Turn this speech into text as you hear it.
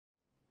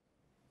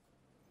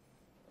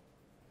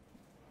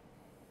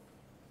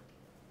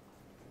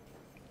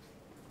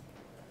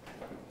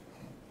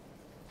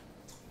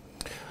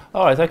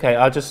All right, okay,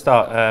 I'll just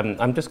start.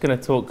 I'm just going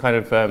to talk kind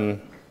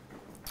of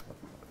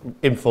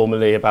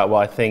informally about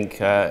what I think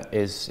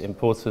is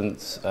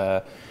important,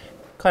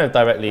 kind of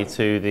directly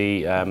to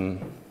the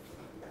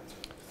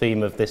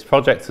theme of this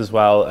project as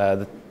well.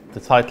 The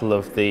title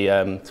of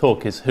the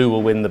talk is Who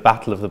Will Win the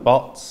Battle of the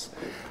Bots?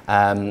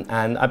 And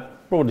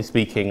broadly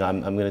speaking, I'm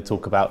going to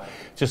talk about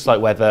just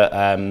like whether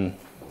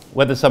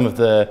some of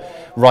the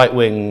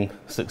right-wing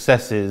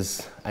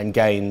successes and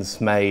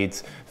gains made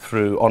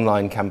through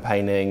online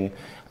campaigning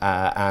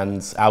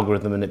and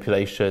algorithm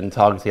manipulation,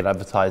 targeted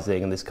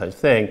advertising and this kind of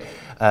thing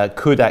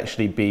could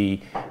actually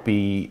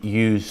be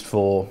used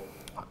for,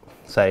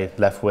 say,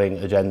 left-wing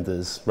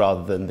agendas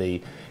rather than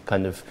the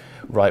kind of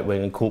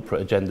right-wing and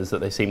corporate agendas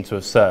that they seem to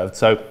have served.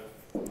 So,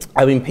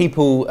 I mean,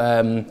 people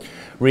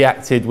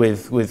reacted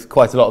with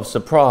quite a lot of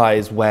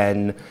surprise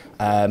when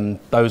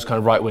those kind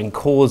of right-wing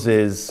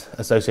causes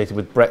associated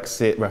with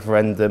Brexit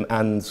referendum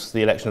and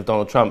the election of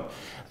Donald Trump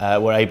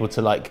were able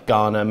to like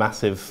garner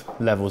massive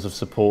levels of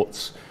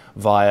support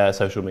via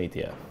social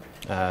media.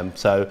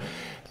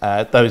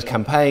 Those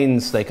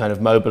campaigns, they kind of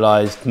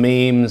mobilized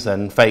memes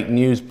and fake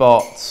news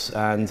bots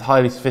and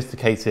highly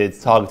sophisticated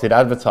targeted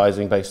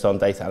advertising based on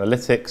data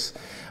analytics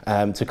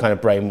to kind of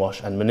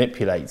brainwash and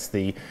manipulate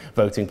the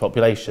voting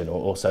population,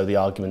 or so the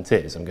argument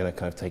is. I'm going to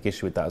kind of take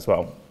issue with that as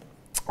well.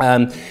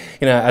 You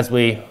know, as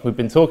we've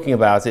been talking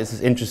about,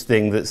 it's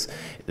interesting that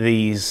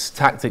these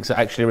tactics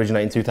actually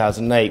originate in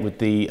 2008 with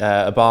the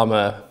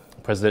Obama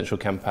presidential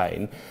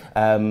campaign.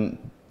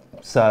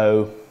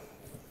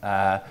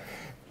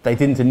 They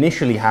didn't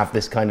initially have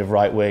this kind of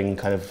right-wing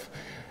kind of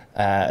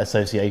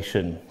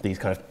association, these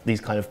kind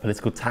of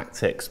political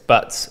tactics,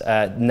 but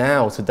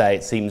now today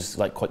it seems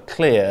like quite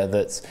clear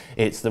that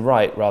it's the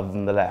right rather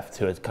than the left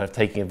who are kind of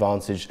taking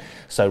advantage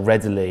so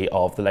readily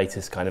of the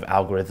latest kind of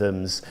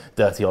algorithms,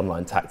 dirty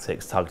online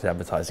tactics, targeted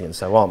advertising and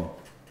so on.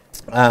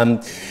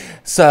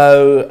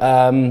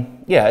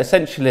 Yeah,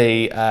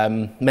 essentially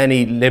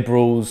many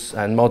liberals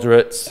and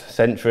moderates,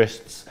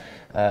 centrists,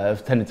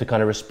 have tended to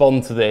kind of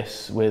respond to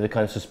this with a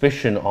kind of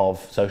suspicion of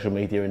social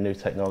media and new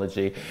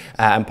technology.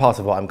 And part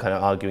of what I'm kind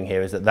of arguing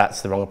here is that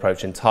that's the wrong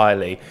approach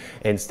entirely.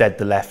 Instead,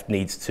 the left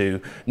needs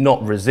to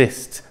not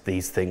resist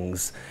these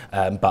things,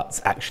 but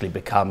actually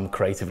become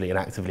creatively and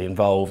actively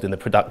involved in the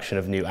production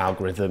of new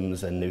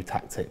algorithms and new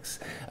tactics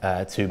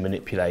to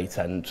manipulate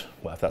and,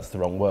 well, if that's the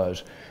wrong word,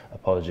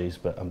 apologies,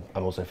 but I'm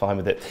also fine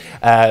with it,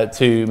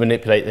 to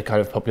manipulate the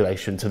kind of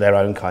population to their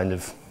own kind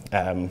of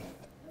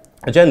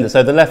agenda.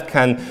 So the left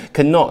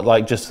cannot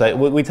like just say,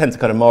 we tend to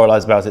kind of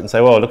moralise about it and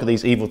say, well, look at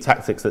these evil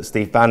tactics that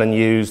Steve Bannon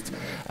used,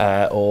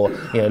 or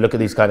you know, look at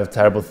these kind of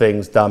terrible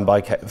things done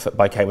by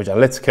Cambridge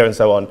Analytica and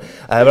so on.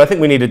 But I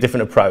think we need a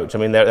different approach. I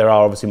mean, there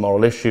are obviously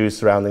moral issues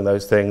surrounding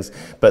those things,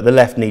 but the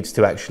left needs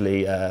to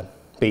actually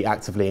be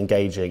actively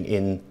engaging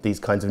in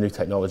these kinds of new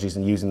technologies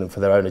and using them for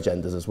their own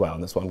agendas as well.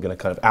 And that's what I'm going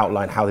to kind of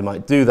outline how they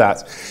might do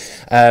that.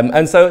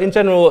 And so in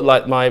general,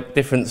 like my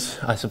difference,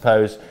 I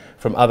suppose,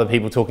 from other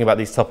people talking about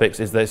these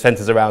topics is that it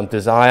centres around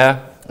desire.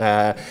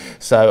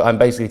 So I'm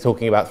basically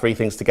talking about three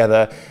things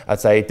together. I'd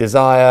say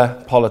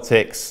desire,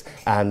 politics,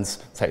 and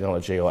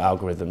technology or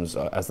algorithms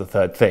as the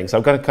third thing. So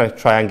I'm going to kind of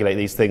triangulate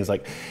these things,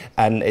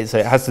 and it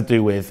has to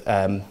do with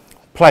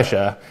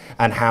pleasure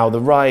and how the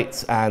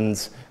right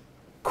and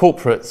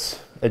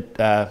corporate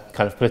kind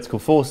of political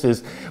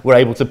forces were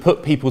able to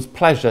put people's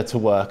pleasure to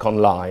work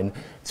online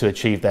to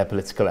achieve their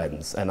political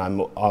ends. And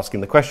I'm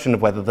asking the question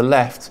of whether the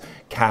left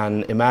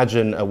can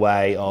imagine a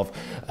way of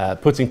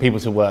putting people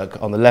to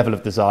work on the level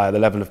of desire, the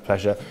level of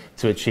pleasure,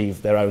 to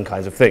achieve their own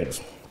kinds of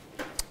things.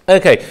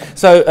 Okay,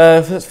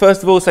 so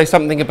first of all, say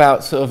something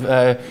about sort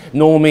of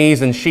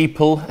normies and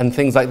sheeple and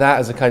things like that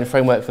as a kind of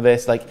framework for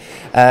this. Like,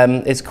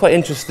 it's quite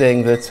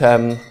interesting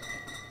that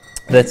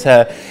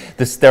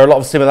there are a lot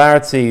of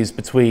similarities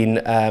between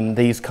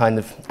these kind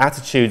of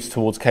attitudes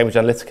towards Cambridge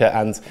Analytica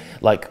and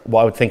like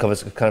what I would think of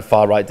as a kind of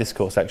far-right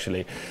discourse,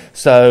 actually.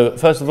 So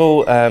first of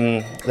all,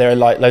 there are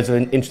like loads of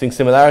interesting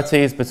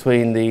similarities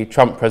between the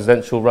Trump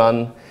presidential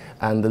run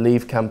and the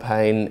Leave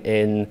campaign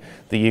in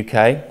the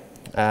UK.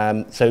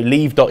 So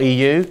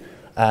Leave.eu,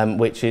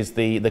 which is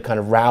the kind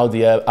of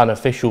rowdier,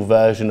 unofficial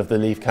version of the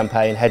Leave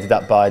campaign headed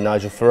up by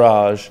Nigel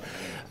Farage.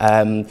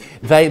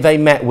 They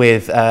met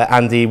with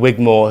Andy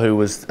Wigmore, who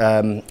was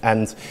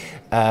and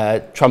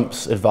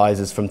Trump's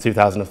advisors from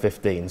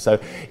 2015. So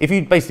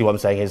basically what I'm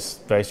saying is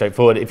very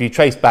straightforward. If you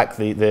trace back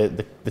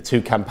the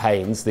two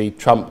campaigns, the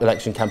Trump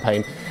election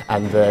campaign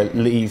and the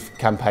Leave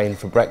campaign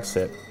for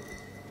Brexit,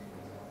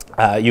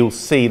 you'll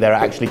see there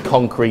are actually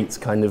concrete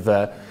kind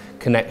of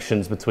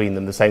connections between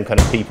them, the same kind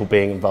of people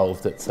being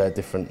involved at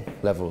different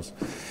levels.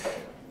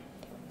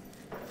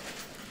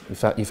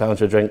 You found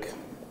your drink?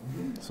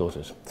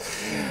 Sorted.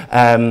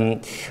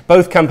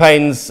 Both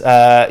campaigns,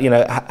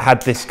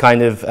 had this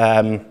kind of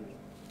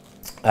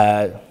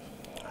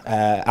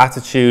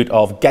attitude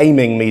of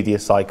gaming media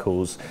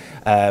cycles,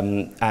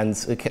 and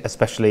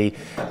especially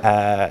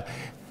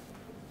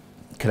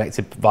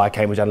connected via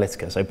Cambridge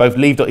Analytica. So both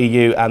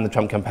Leave.eu and the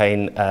Trump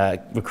campaign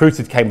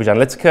recruited Cambridge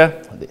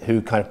Analytica,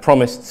 who kind of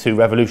promised to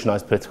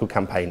revolutionise political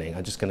campaigning.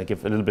 I'm just going to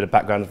give a little bit of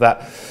background of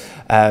that.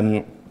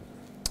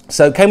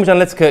 So Cambridge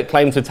Analytica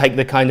claimed to take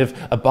the kind of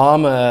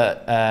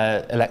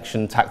Obama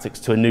election tactics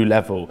to a new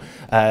level,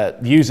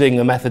 using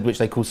a method which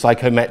they call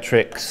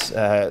psychometrics.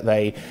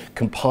 They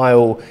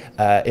compile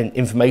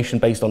information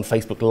based on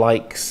Facebook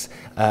likes,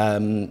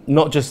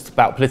 not just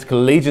about political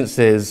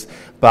allegiances,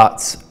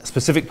 but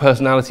specific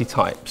personality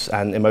types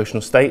and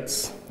emotional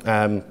states.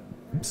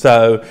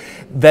 So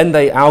then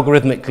they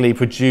algorithmically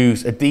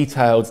produce a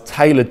detailed,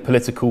 tailored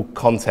political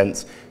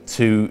content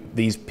to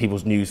these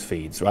people's news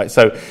feeds, right?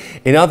 So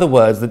in other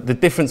words, the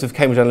difference of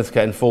Cambridge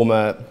Analytica and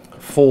former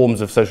forms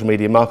of social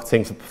media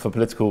marketing for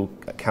political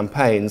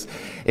campaigns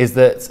is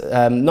that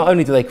not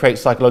only do they create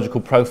psychological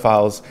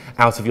profiles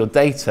out of your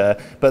data,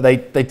 but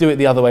they do it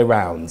the other way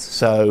around.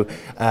 So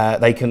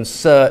they can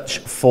search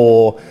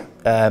for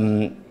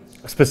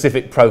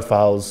specific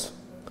profiles,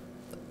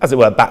 as it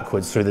were,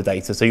 backwards through the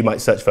data. So you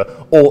might search for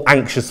all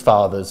anxious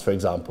fathers, for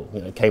example.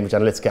 You know, Cambridge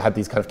Analytica had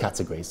these kind of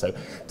categories. So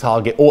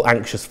target all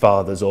anxious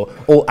fathers, or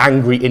all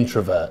angry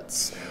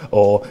introverts,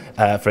 or,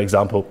 for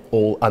example,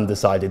 all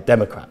undecided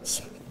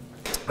Democrats.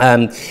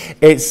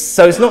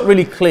 It's not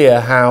really clear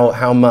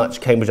how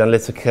much Cambridge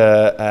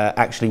Analytica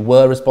actually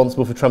were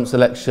responsible for Trump's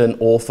election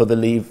or for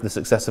the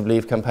success of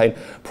Leave campaign.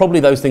 Probably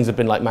those things have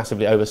been like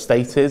massively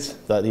overstated.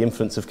 The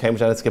influence of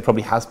Cambridge Analytica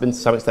probably has been to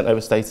some extent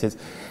overstated.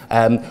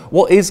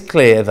 What is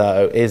clear,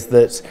 though, is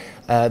that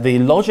the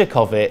logic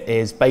of it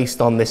is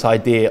based on this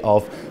idea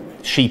of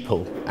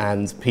sheeple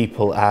and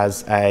people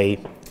as a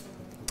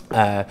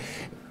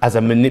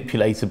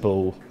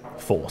manipulatable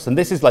force. And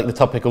this is like the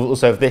topic of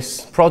also of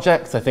this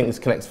project. I think this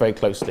connects very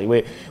closely.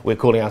 We're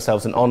calling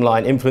ourselves an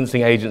online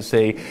influencing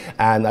agency,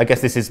 and I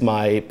guess this is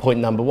my point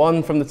number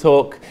one from the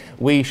talk.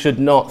 We should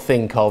not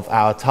think of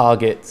our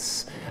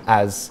targets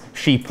as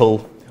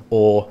sheeple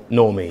or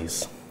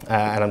normies,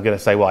 and I'm going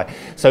to say why.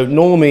 So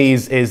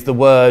normies is the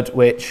word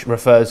which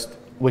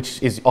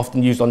is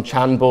often used on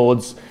Chan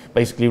boards,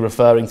 basically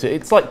referring to,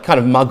 it's like kind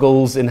of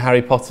muggles in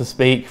Harry Potter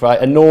speak,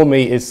 right? A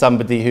normie is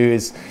somebody who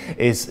is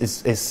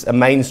a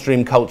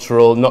mainstream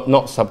cultural, not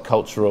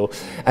subcultural,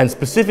 and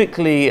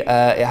specifically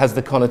it has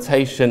the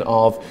connotation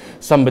of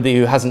somebody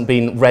who hasn't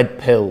been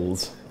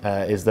red-pilled,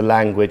 is the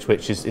language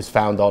which is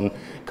found on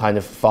kind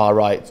of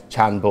far-right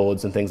Chan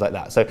boards and things like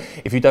that. So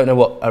if you don't know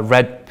what a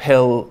red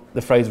pill,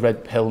 the phrase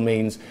red pill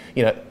means,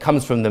 you know, it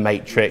comes from the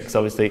Matrix,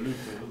 obviously.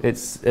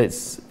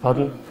 It's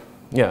pardon?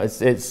 Yeah,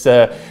 it's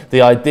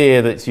the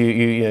idea that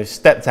you know,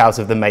 stepped out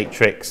of the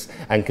Matrix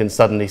and can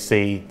suddenly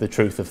see the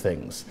truth of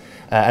things.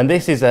 And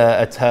this is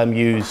a term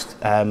used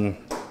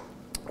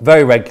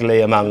very regularly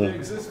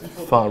among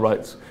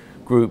far-right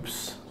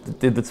groups.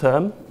 Did the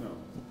term?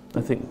 No.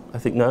 I think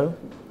no.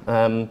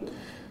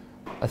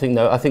 I think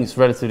no. I think it's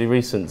relatively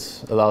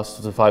recent. The last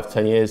sort of 5 to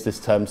 10 years, this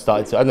term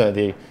started to. I don't know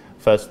the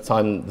first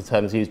time the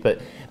term is used,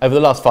 but over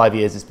the last 5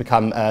 years, it's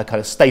become a kind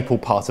of staple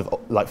part of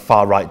like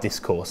far-right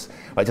discourse.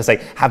 Right, to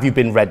say, have you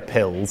been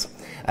red-pilled?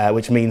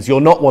 Which means you're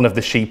not one of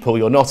the sheeple,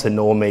 you're not a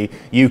normie,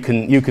 you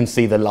can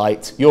see the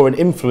light, you're an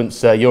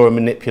influencer, you're a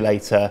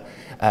manipulator,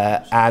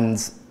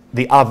 and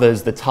the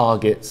others, the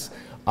targets,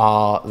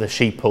 are the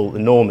sheeple, the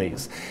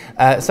normies.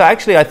 So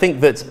actually, I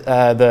think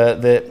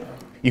that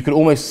you could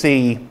almost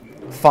see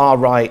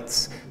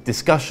far-right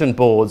discussion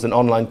boards and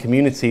online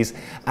communities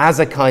as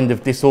a kind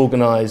of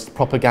disorganized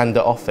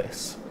propaganda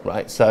office,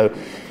 right? So,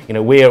 you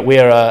know,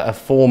 we're a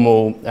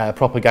formal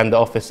propaganda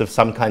office of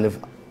some kind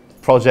of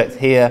project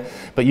here,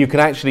 but you can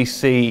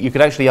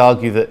actually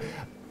argue that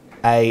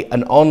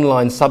an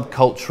online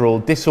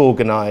subcultural,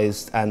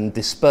 disorganized and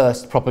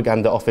dispersed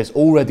propaganda office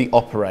already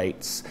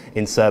operates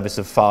in service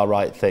of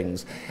far-right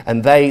things,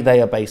 and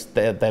they're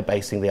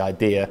basing the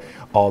idea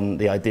on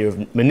the idea of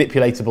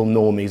manipulatable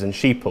normies and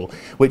sheeple,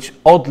 which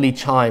oddly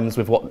chimes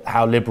with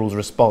how liberals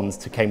respond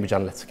to Cambridge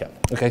Analytica.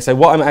 Okay, so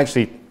what I'm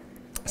actually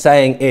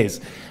saying is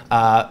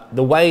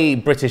the way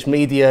British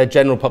media,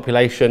 general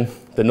population,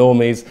 the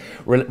normies,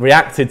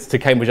 reacted to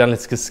Cambridge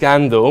Analytica's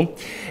scandal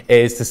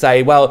is to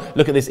say, well,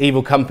 look at this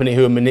evil company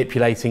who are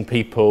manipulating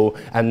people,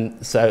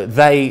 and so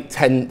they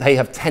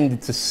have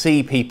tended to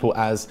see people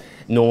as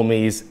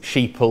normies,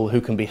 sheeple who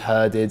can be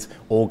herded,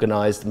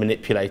 organised,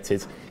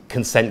 manipulated,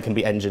 consent can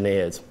be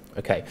engineered.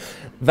 Okay,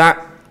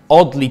 that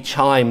oddly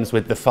chimes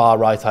with the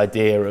far-right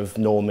idea of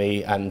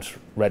normie and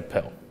red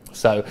pill.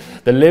 So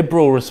the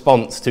liberal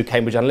response to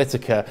Cambridge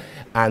Analytica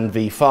and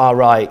the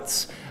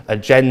far-right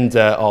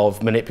agenda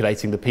of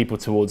manipulating the people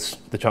towards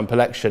the Trump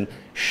election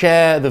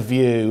share the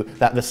view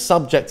that the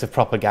subject of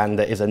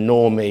propaganda is a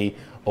normie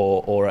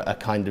or a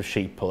kind of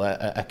sheeple,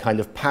 a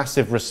kind of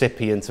passive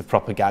recipient of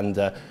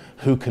propaganda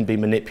who can be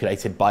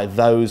manipulated by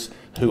those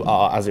who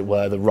are, as it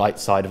were, the right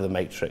side of the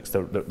matrix,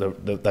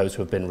 those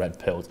who have been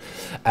red-pilled.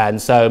 And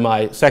so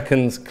my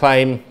second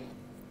claim,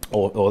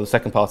 or the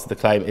second part of the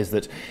claim, is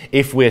that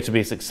if we're to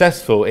be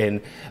successful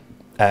in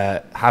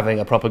having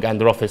a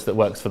propaganda office that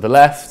works for the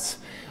left,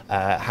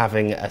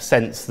 having a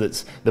sense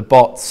that the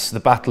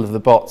battle of the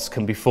bots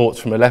can be fought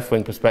from a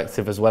left-wing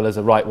perspective as well as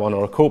a right one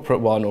or a corporate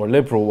one or a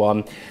liberal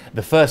one,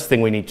 the first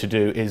thing we need to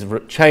do is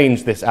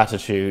change this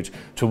attitude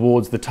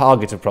towards the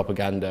target of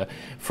propaganda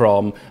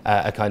from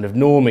a kind of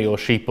normie or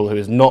sheeple who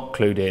is not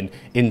clued in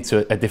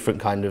into a different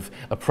kind of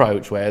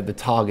approach where the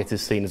target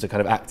is seen as a kind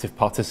of active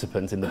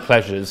participant in the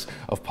pleasures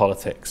of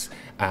politics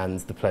and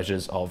the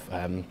pleasures of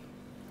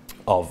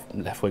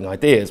left-wing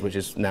ideas, which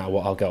is now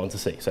what I'll go on to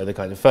see. So the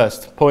kind of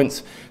first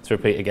point, to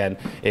repeat again,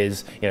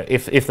 is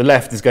if the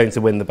left is going to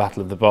win the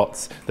battle of the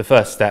bots, the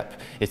first step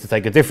is to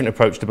take a different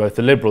approach to both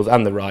the liberals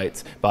and the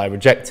right by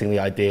rejecting the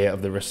idea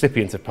of the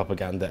recipient of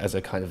propaganda as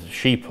a kind of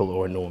sheeple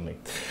or a normie.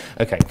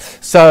 Okay,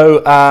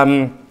 so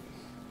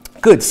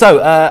good.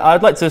 So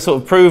I'd like to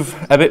sort of prove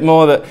a bit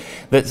more that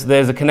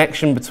there's a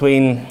connection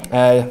between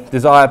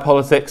desire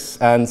politics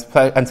and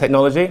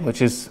technology,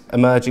 which is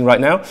emerging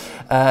right now.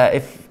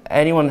 If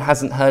anyone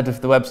hasn't heard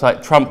of the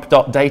website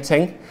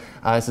trump.dating,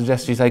 I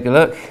suggest you take a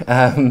look.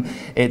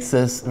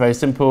 It's very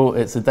simple.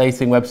 It's a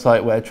dating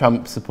website where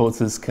Trump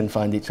supporters can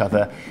find each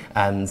other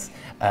and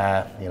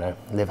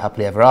live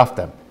happily ever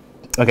after.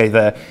 Okay,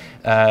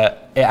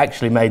 it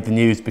actually made the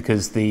news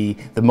because the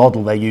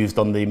model they used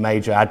on the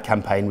major ad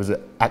campaign was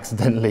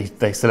accidentally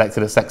they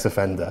selected a sex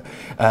offender.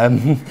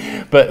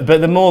 But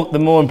the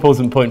more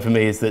important point for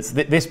me is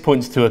that this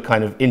points to a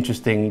kind of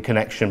interesting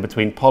connection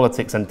between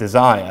politics and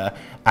desire,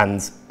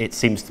 and it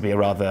seems to be a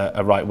rather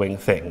right-wing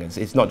thing.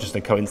 It's not just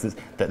a coincidence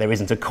that there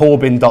isn't a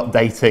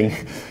Corbyn.dating.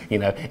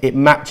 It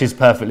matches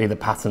perfectly the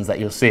patterns that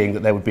you're seeing,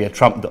 that there would be a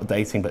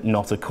Trump.dating but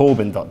not a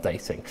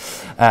Corbyn.dating.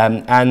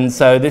 And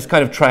so this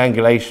kind of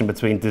triangulation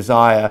between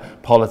desire,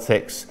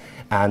 politics,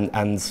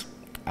 and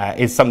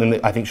is something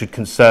that I think should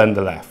concern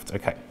the left.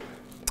 Okay.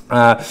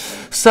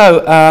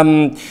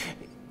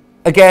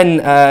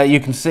 Again, you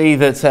can see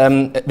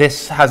that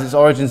this has its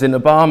origins in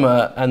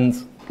Obama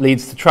and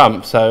leads to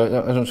Trump. So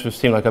I don't sort of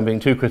seem like I'm being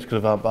too critical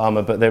of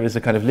Obama, but there is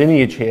a kind of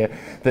lineage here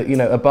that,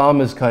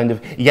 Obama's kind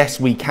of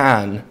 "yes, we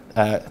can,"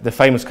 the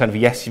famous kind of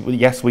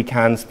yes, we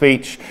can"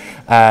 speech,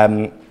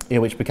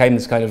 which became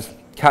this kind of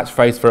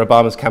catchphrase for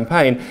Obama's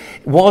campaign,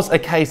 was a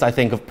case, I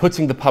think, of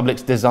putting the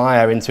public's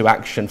desire into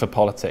action for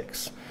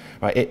politics.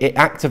 Right? It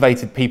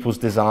activated people's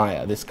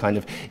desire, this kind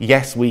of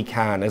 "yes, we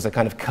can," as a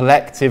kind of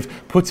collective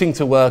putting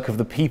to work of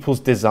the people's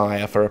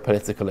desire for a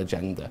political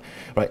agenda.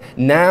 Right?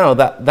 Now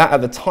that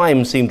at the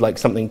time seemed like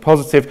something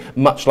positive,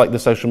 much like the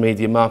social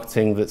media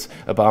marketing that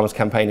Obama's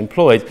campaign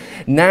employed.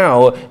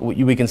 Now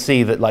we can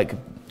see that, like,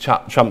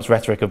 Trump's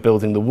rhetoric of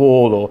building the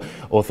wall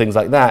or things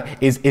like that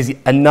is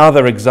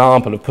another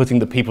example of putting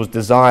the people's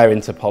desire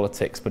into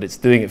politics, but it's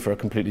doing it for a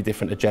completely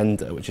different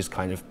agenda, which is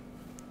kind of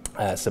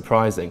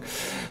surprising.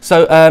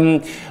 So,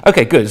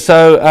 okay, good.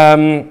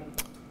 So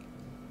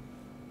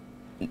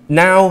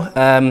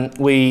now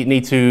we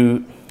need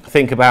to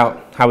think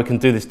about how we can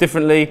do this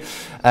differently,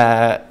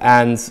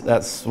 and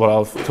that's what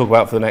I'll talk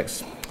about for the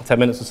next 10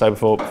 minutes or so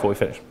before we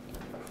finish.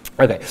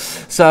 Okay,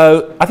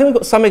 so I think we've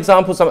got some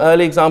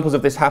early examples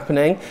of this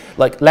happening.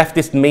 Like,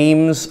 leftist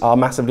memes are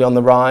massively on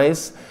the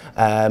rise.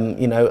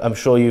 I'm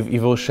sure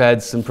you've all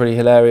shared some pretty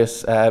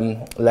hilarious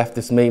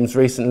leftist memes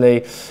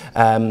recently.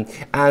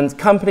 And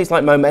companies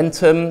like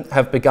Momentum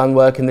have begun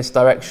work in this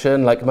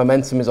direction. Like,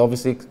 Momentum is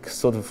obviously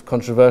sort of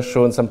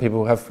controversial and some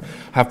people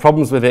have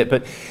problems with it.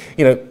 But,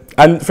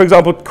 and for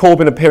example,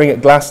 Corbyn appearing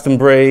at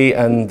Glastonbury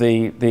and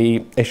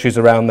the issues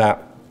around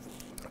that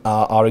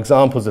are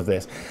examples of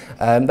this.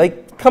 They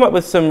come up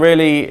with some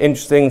really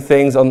interesting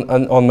things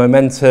on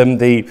Momentum.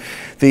 The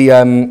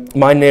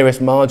My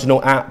Nearest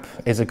Marginal app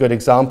is a good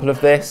example of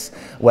this,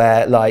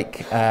 where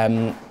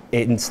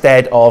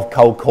instead of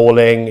cold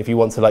calling, if you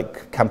want to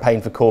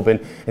campaign for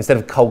Corbyn, instead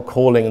of cold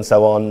calling and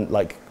so on,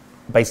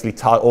 basically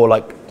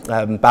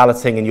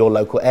balloting in your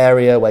local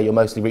area where you're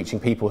mostly reaching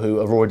people who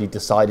have already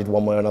decided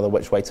one way or another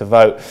which way to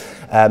vote.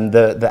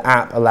 The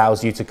app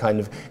allows you to kind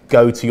of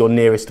go to your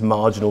nearest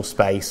marginal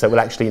space, so it will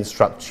actually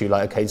instruct you,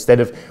 okay, instead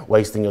of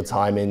wasting your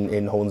time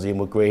in Hornsey and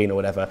Wood Green or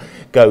whatever,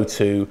 go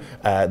to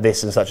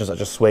this and such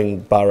a swing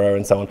borough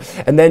and so on.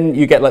 And then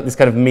you get this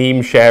kind of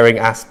meme sharing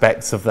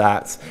aspects of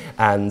that,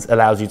 and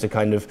allows you to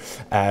kind of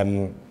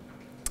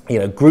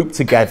group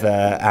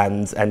together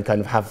and kind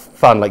of have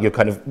fun.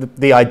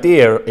 The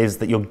idea is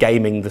that you're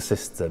gaming the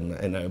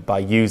system, by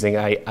using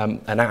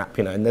an app,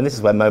 and then this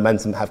is where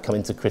Momentum have come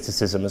into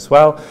criticism as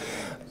well.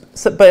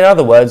 So, but in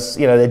other words,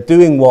 they're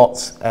doing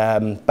what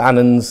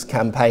Bannon's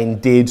campaign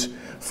did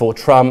for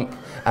Trump,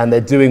 and they're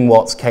doing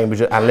what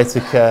Cambridge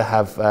Analytica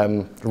have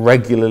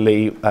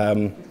regularly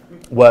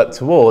worked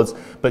towards,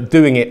 but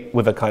doing it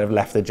with a kind of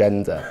left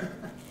agenda.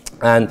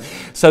 And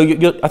so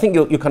I think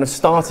you're kind of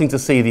starting to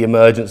see the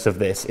emergence of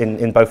this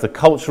in both the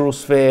cultural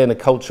sphere and the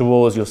culture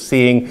wars. You're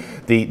seeing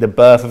the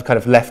birth of kind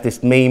of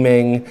leftist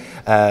memeing.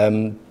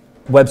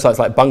 Websites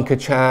like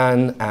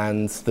Bunker-chan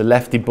and the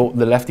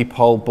lefty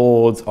poll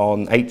boards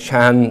on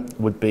 8chan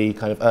would be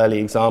kind of early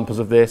examples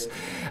of this.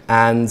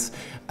 And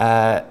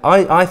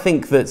I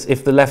think that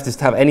if the left is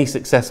to have any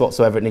success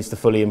whatsoever, it needs to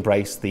fully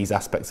embrace these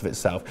aspects of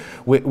itself.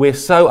 We're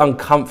so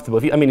uncomfortable.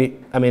 I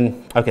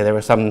mean, okay, there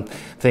are some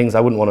things I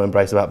wouldn't want to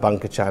embrace about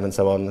Bunker Chan and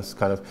so on.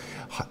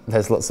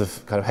 There's lots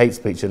of kind of hate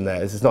speech in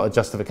there. This is not a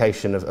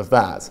justification of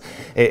that.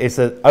 It's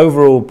an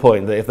overall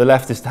point that if the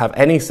left is to have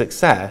any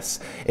success,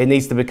 it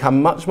needs to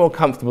become much more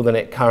comfortable than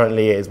it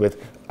currently is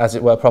with, as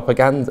it were,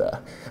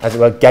 propaganda, as it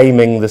were,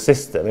 gaming the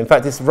system. In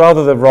fact, it's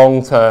rather the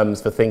wrong terms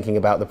for thinking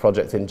about the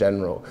project in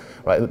general.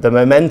 Right? The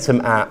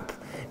Momentum app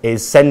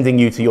is sending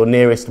you to your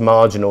nearest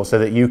marginal so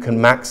that you can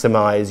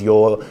maximise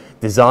your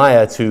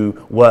desire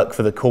to work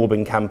for the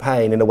Corbyn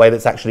campaign in a way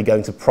that's actually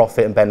going to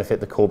profit and benefit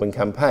the Corbyn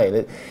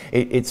campaign.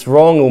 It's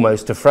wrong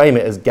almost to frame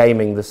it as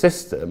gaming the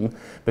system,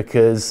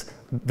 because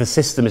the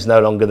system is no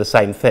longer the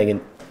same thing.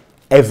 In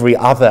every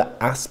other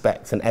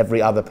aspect and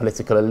every other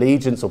political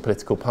allegiance or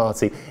political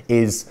party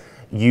is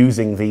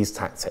using these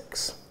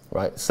tactics.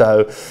 Right,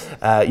 so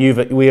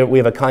we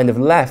have a kind of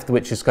left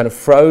which is kind of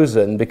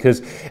frozen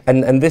because,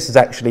 and this has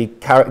actually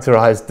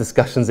characterised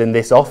discussions in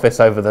this office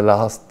over the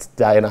last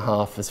day and a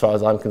half, as far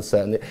as I'm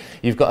concerned.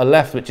 You've got a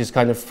left which is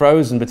kind of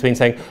frozen between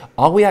saying,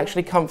 are we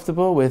actually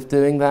comfortable with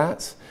doing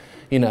that?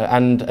 You know,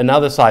 and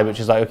another side which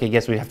is like, okay,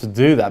 yes, we have to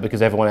do that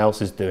because everyone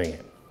else is doing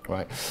it.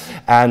 Right,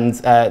 and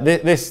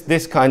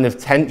this kind of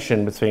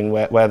tension between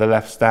where the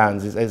left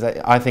stands is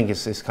I think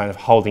is kind of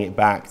holding it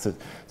back to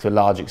a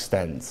large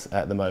extent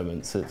at the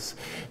moment. So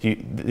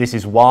this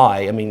is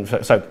why, I mean,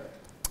 so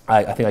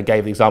I think I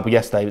gave the example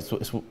yesterday.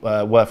 It's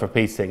worth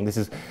repeating. This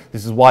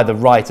is why the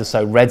right are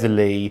so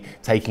readily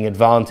taking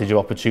advantage of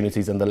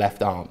opportunities and the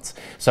left aren't.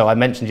 So I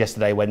mentioned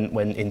yesterday when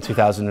in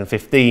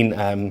 2015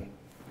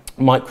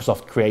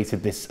 Microsoft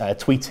created this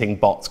tweeting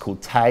bot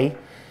called Tay,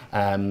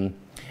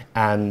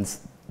 and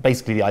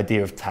basically the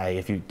idea of Tay,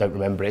 if you don't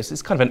remember it,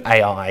 it's kind of an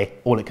AI.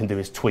 All it can do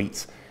is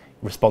tweet,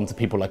 respond to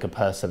people like a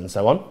person and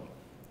so on.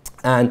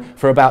 And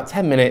for about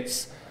 10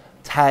 minutes,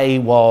 Tay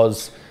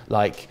was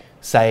like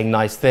saying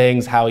nice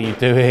things, how are you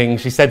doing?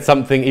 She said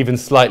something even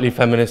slightly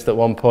feminist at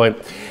one point.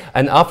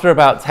 And after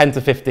about 10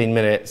 to 15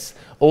 minutes,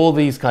 all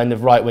these kind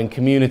of right-wing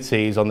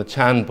communities on the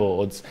Chan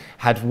boards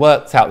had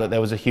worked out that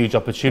there was a huge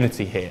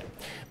opportunity here,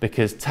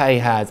 because Tay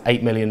had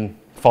 8 million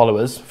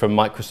followers from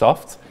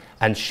Microsoft,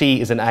 and she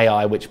is an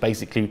AI which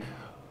basically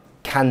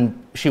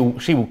she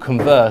will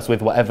converse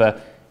with whatever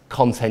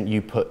content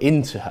you put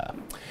into her.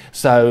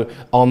 So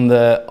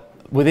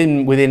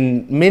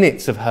within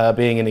minutes of her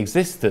being in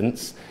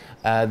existence,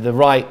 the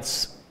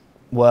rights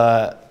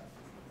were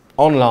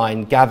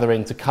online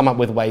gathering to come up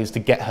with ways to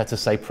get her to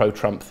say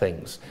pro-Trump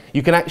things.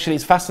 You can actually,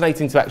 it's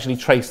fascinating to actually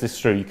trace this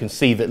through. You can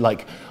see that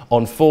like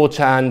on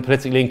 4chan,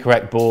 politically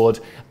incorrect board,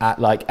 at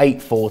like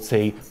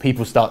 8:40,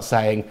 people start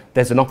saying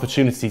there's an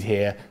opportunity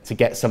here to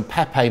get some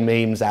Pepe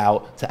memes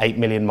out to 8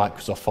 million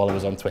Microsoft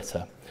followers on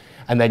Twitter.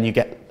 And then you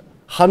get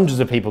hundreds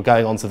of people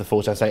going onto the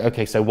 4chan saying,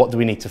 okay, so what do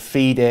we need to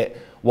feed it?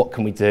 What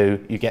can we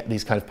do? You get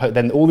these kind of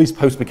then all these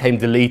posts became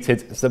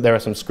deleted, so there are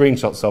some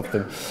screenshots of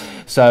them.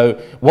 So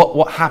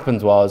what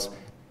happened was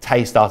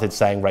Tay started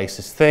saying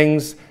racist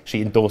things.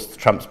 She endorsed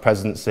Trump's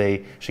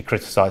presidency. She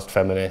criticized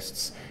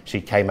feminists. She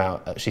came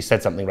out, she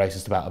said something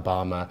racist about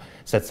Obama,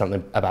 said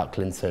something about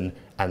Clinton,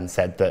 and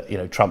said that, you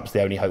know, Trump's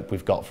the only hope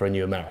we've got for a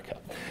new America,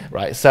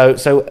 right? So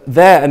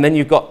there, and then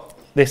you've got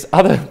these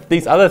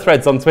other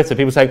threads on Twitter,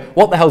 people saying,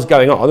 what the hell's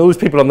going on? All these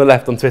people on the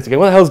left on Twitter going,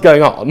 what the hell's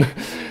going on?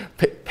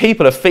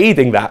 People are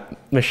feeding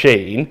that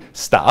machine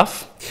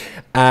stuff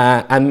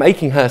and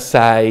making her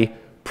say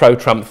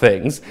pro-Trump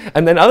things.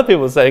 And then other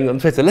people are saying on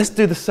Twitter, let's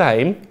do the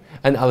same.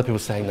 And other people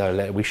saying,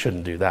 no, we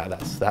shouldn't do that.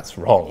 That's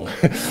wrong.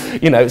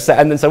 You know. So,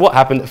 and then so what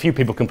happened? A few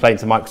people complained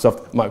to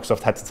Microsoft.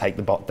 Microsoft had to take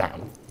the bot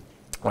down.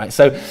 Right.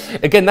 So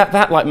again,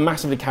 that like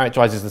massively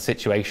characterizes the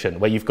situation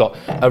where you've got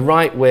a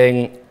right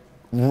wing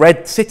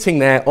sitting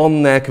there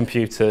on their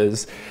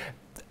computers,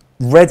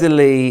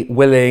 readily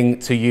willing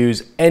to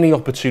use any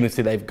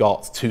opportunity they've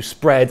got to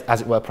spread, as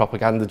it were,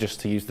 propaganda,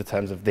 just to use the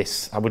terms of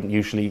this. I wouldn't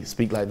usually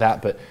speak like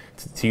that, but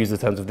to use the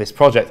terms of this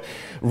project,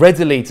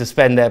 readily to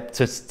spend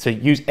to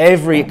use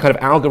every kind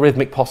of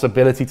algorithmic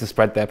possibility to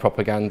spread their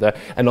propaganda.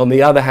 And on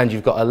the other hand,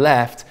 you've got a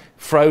left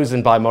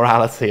frozen by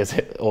morality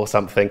or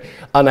something,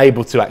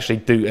 unable to actually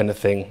do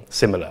anything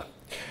similar,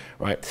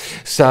 right?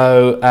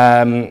 So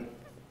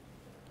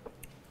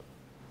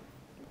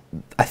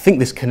I think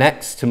this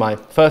connects to my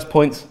first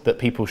point, that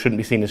people shouldn't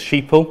be seen as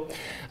sheeple.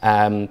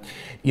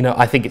 You know,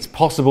 I think it's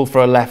possible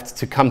for a left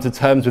to come to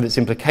terms with its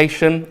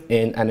implication,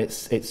 and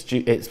it's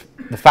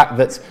the fact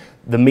that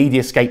the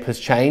mediascape has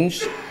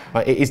changed.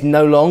 Right? It is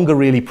no longer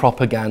really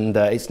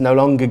propaganda. It's no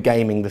longer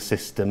gaming the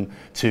system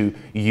to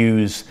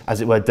use,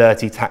 as it were,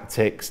 dirty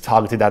tactics,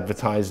 targeted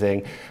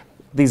advertising.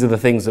 These are the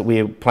things that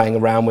we're playing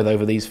around with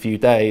over these few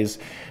days.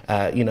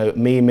 You know,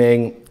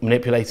 memeing,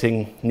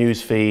 manipulating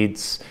news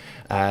feeds,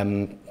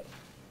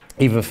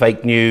 even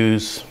fake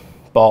news,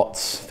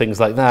 bots, things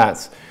like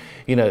that.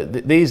 You know,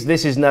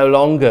 this is no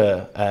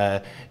longer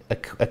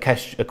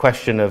a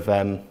question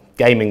of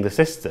gaming the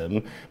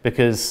system,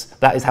 because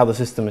that is how the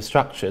system is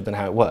structured and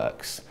how it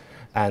works.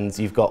 and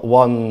you've got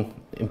one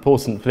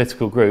important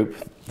political group,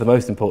 the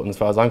most important as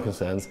far as I'm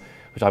concerned,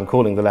 which I'm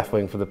calling the left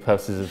wing for the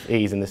purposes of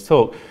ease in this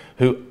talk,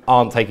 who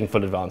aren't taking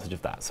full advantage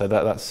of that. So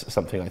that's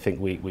something I think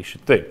we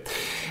should do.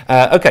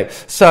 Okay,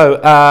 so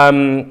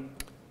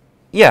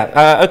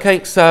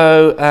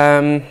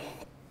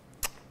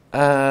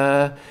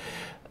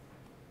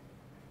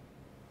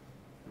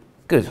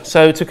good.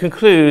 So to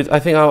conclude, I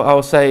think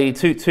I'll say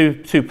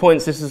two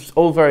points. This is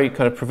all very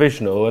kind of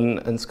provisional and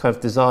it's kind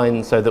of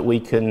designed so that we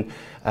can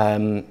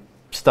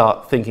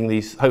start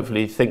thinking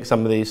hopefully think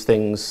some of these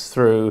things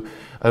through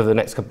over the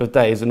next couple of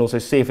days, and also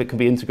see if it can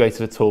be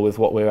integrated at all with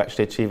what we're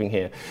actually achieving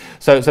here.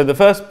 So the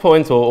first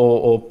point,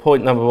 or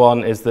point number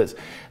one, is that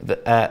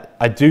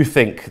I do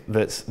think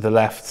that the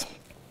left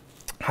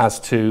has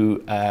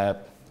to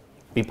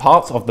be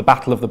part of the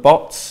battle of the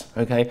bots,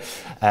 okay?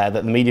 That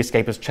the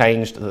mediascape has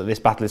changed, that this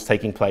battle is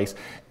taking place.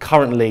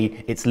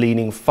 Currently, it's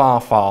leaning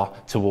far, far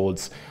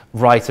towards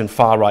right and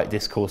far-right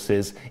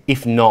discourses.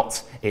 If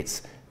not,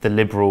 it's the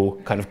liberal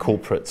kind of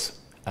corporates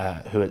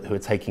who are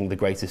taking the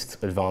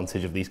greatest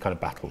advantage of these kind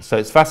of battles. So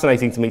it's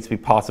fascinating to me to be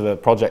part of a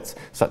project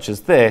such as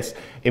this,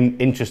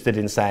 interested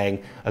in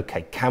saying,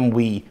 okay, can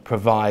we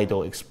provide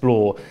or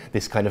explore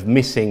this kind of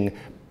missing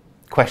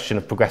question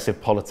of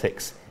progressive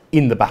politics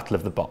in the battle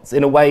of the bots?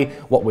 In a way,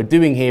 what we're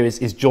doing here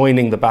is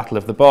joining the battle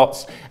of the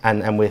bots,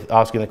 and we're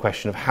asking the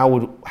question of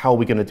how are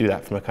we going to do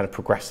that from a kind of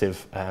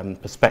progressive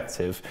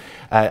perspective.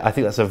 I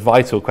think that's a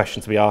vital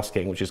question to be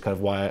asking, which is kind of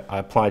why I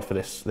applied for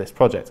this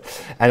project.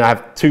 And I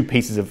have two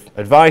pieces of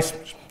advice,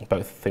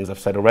 both things I've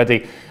said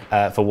already,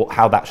 for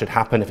how that should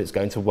happen if it's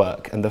going to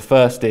work. And the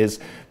first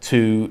is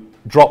to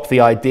drop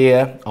the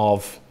idea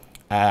of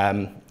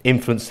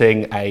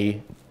influencing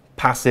a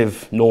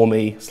passive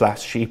normie /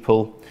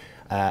 sheeple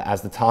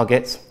as the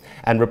target,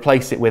 and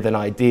replace it with an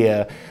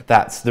idea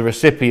that the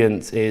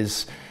recipient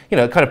is, you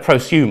know, kind of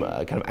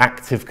prosumer, kind of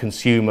active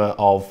consumer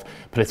of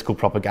political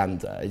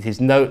propaganda. It is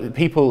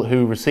people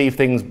who receive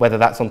things, whether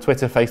that's on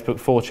Twitter, Facebook,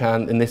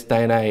 4chan, in this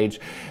day and age,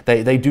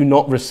 they do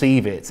not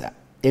receive it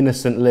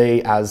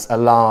innocently as a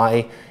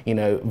lie. You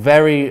know,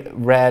 very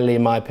rarely,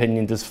 in my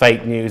opinion, does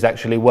fake news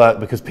actually work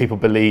because people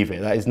believe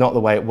it. That is not the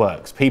way it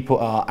works. People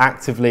are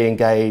actively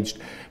engaged,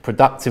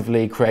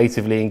 productively,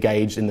 creatively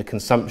engaged in the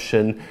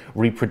consumption,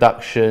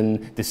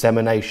 reproduction,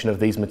 dissemination of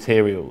these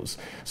materials.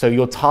 So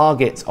your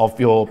target of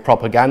your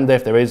propaganda,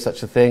 if there is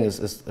such a thing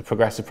as the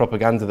progressive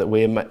propaganda that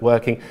we're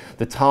working,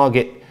 the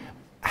target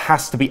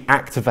has to be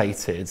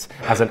activated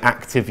as an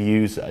active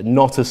user,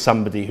 not as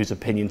somebody whose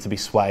opinion to be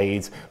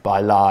swayed by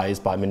lies,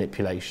 by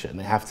manipulation.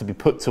 They have to be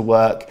put to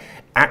work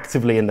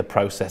actively in the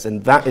process,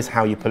 and that is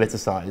how you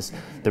politicize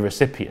the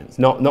recipients,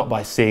 not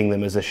by seeing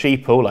them as a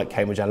sheeple like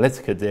Cambridge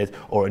Analytica did,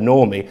 or a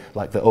normie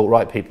like the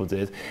alt-right people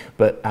did,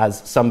 but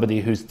as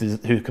somebody who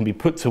can be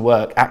put to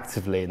work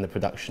actively in the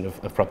production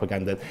of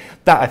propaganda.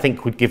 That, I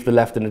think, would give the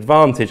left an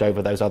advantage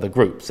over those other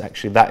groups.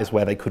 Actually, that is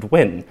where they could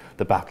win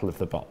the battle of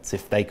the bots,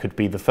 if they could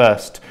be the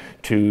first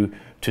to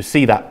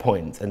see that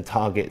point and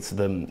target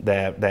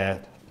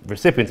their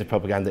recipients of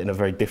propaganda in a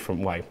very different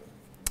way.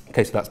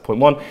 Okay, so that's point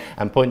one.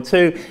 And point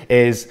two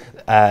is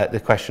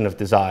the question of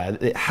desire.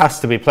 It has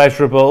to be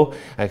pleasurable.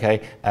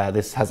 Okay,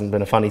 this hasn't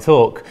been a funny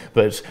talk,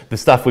 but the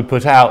stuff we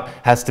put out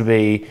has to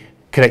be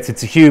connected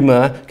to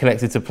humour,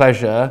 connected to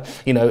pleasure.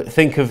 You know,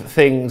 think of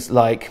things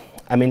like,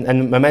 I mean,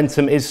 and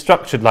Momentum is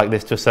structured like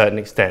this to a certain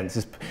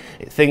extent.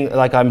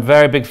 I'm a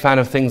very big fan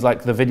of things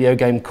like the video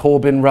game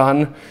Corbin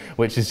Run,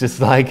 which is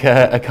just like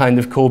a kind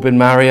of Corbin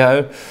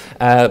Mario,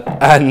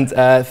 and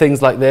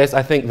things like this.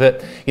 I think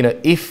that, you know,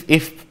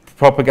 if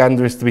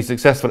propaganda is to be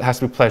successful, it has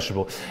to be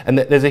pleasurable. And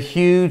there's a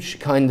huge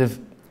kind of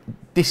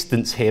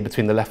distance here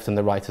between the left and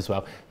the right as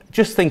well.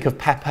 Just think of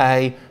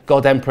Pepe,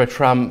 God Emperor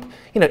Trump.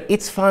 You know,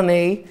 it's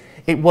funny,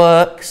 it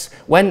works.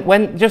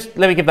 Just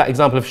let me give that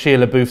example of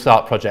Shia LaBeouf's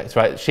art project,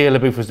 right? Shia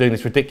LaBeouf was doing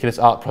these ridiculous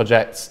art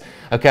projects.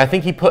 Okay, I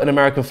think he put an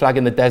American flag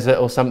in the desert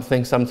or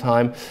something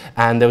sometime,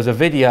 and there was a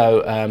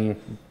video,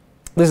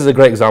 this is a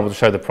great example to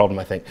show the problem,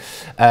 I think.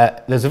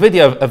 There's a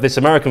video of this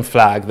American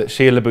flag that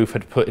Shia LaBeouf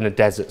had put in a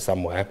desert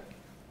somewhere.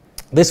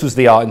 This was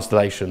the art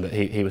installation that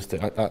he was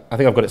doing. I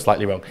think I've got it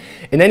slightly wrong.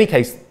 In any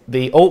case,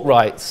 the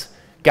alt-rights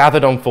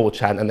gathered on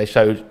 4chan and they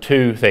showed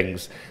two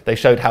things. They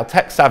showed how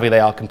tech-savvy they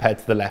are compared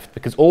to the left,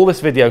 because all this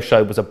video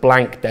showed was a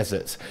blank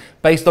desert.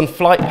 Based on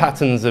flight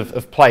patterns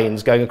of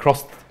planes going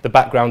across the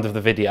background of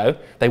the video,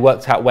 they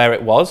worked out where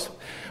it was,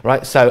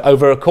 right? So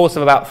over a course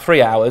of about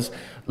 3 hours,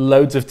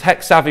 loads of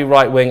tech-savvy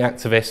right-wing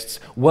activists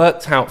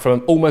worked out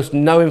from almost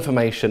no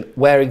information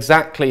where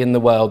exactly in the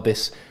world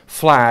this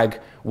flag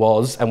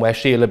was and where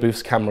Shia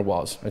LaBeouf's camera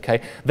was,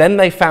 okay? Then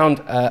they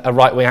found a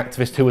right-wing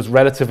activist who was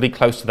relatively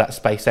close to that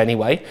space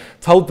anyway,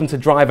 told them to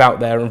drive out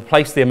there and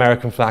replace the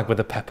American flag with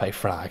a Pepe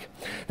flag.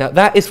 Now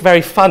that is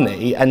very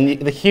funny,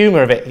 and the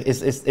humour of it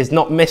is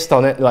not missed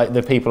on it, like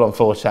the people on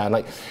 4chan.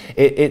 Like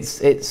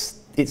it's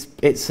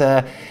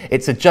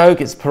a joke,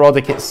 it's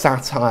parodic, it's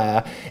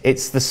satire,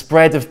 it's the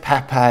spread of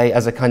Pepe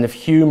as a kind of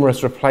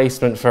humorous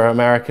replacement for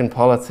American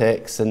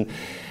politics, and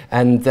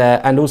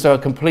and also a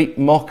complete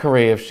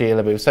mockery of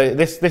Sheila Booth. So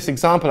this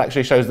example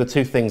actually shows the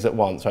two things at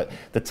once, right?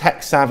 The tech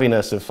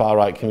savviness of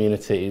far-right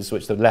communities,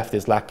 which the left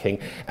is lacking,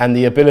 and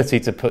the ability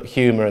to put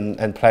humour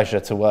and pleasure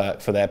to work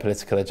for their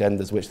political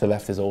agendas, which the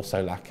left is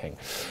also lacking.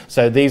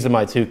 So these are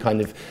my two kind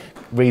of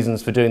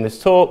reasons for doing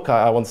this talk.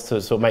 I wanted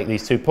to sort of make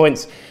these 2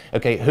 points.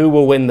 Okay, who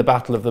will win the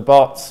battle of the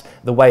bots?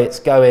 The way it's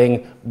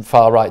going,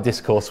 far-right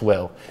discourse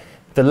will.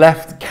 The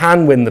left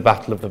can win the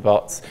battle of the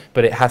bots,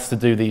 but it has to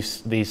do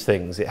these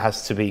things. It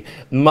has to be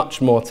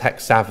much more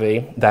tech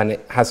savvy than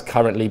it has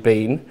currently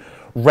been,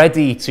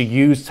 ready to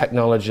use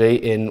technology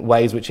in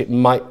ways which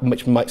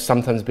might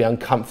sometimes be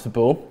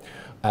uncomfortable,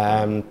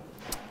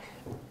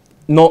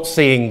 not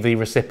seeing the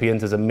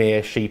recipient as a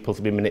mere sheeple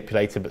to be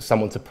manipulated, but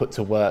someone to put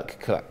to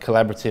work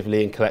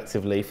collaboratively and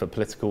collectively for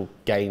political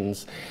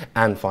gains,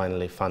 and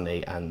finally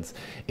funny and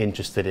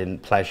interested in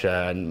pleasure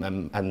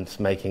and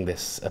making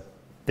this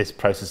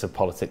process of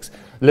politics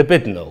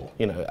libidinal,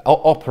 you know,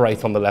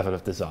 operate on the level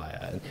of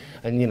desire.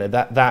 And you know,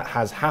 that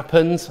has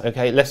happened.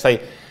 Okay, let's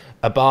say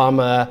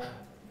Obama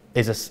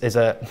is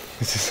a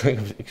this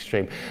is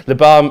extreme.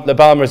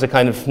 Obama is a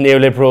kind of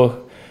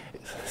neoliberal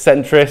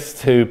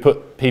centrist who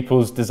put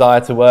people's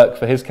desire to work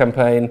for his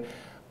campaign.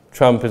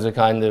 Trump is a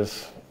kind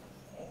of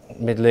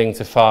middling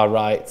to far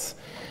right,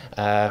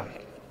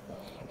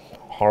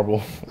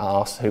 horrible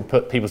arse who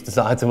put people's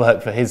desire to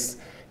work for his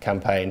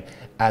campaign.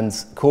 And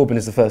Corbyn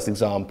is the first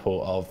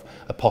example of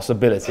a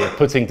possibility of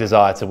putting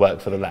desire to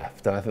work for the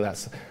left. And I think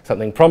that's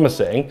something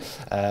promising,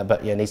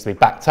 but yeah, it needs to be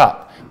backed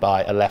up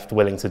by a left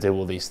willing to do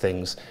all these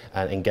things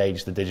and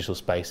engage the digital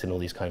space in all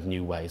these kind of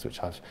new ways,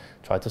 which I've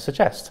tried to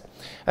suggest.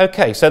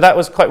 Okay, so that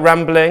was quite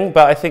rambling,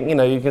 but I think, you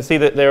know, you can see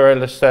that there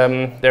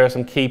are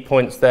some key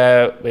points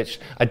there which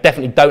I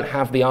definitely don't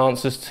have the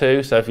answers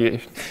to. So if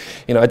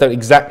you know, I don't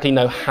exactly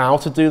know how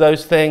to do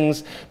those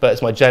things, but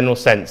it's my general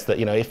sense that,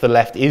 you know, if the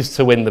left is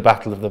to win the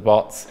battle of the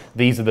bots,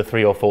 these are the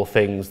 3 or 4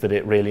 things that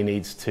it really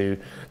needs to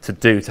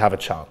do to have a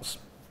chance.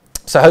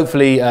 So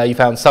hopefully you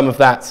found some of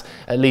that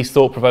at least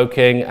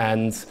thought-provoking,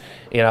 and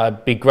you know,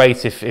 it'd be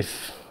great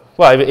if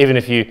well, even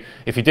if you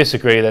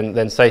disagree,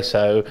 then say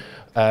so.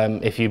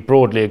 If you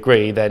broadly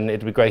agree, then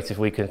it'd be great if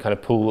we can kind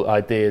of pool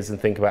ideas and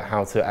think about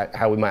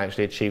how we might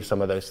actually achieve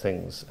some of those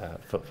things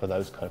for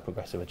those kind of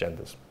progressive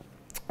agendas.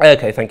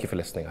 Okay, thank you for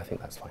listening. I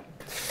think that's fine.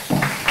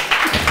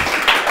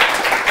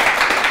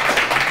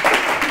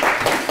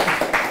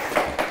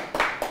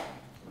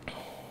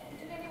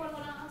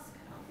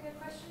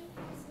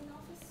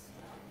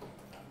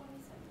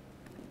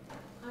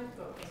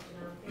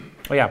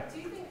 Oh, yeah. Do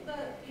you think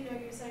that, you know,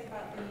 you were saying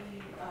about the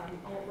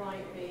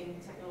alt-right being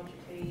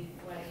technologically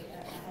way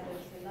ahead of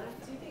the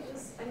left, do you think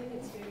there's anything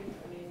to do,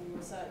 I mean,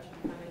 research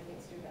and anything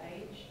to do with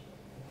age?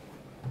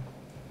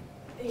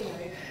 You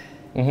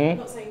know, I'm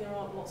not saying there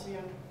aren't lots of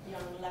young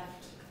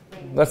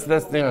left-wing That's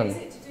people, yeah. is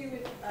it to do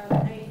with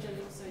age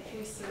and also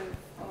choice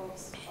of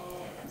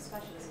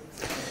specialism?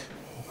 So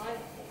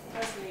I've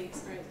personally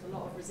experienced a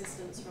lot of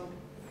resistance from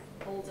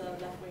older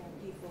left-wing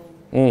people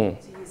to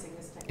using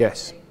this technology.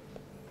 Yes.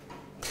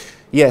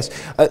 Yes,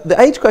 the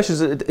age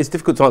question is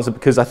difficult to answer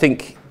because I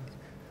think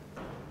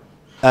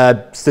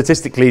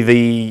statistically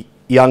the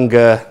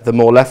younger, the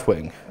more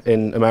left-wing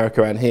in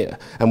America and here.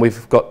 And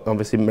we've got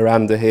obviously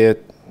Miranda here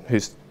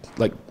who's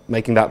like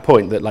making that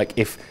point that like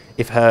if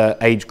her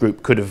age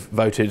group could have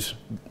voted,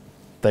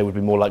 they would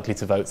be more likely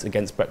to vote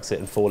against Brexit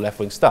and for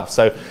left-wing stuff.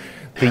 So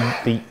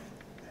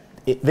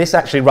this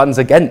actually runs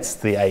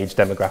against the age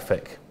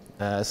demographic.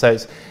 So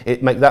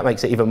that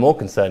makes it even more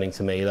concerning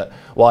to me. That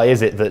why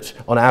is it that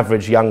on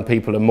average young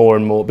people are more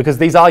and more, because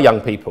these are young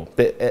people.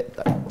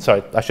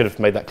 Sorry, I should have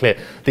made that clear.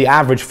 The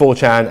average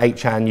 4chan,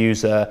 8chan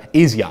user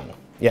is young.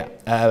 Yeah,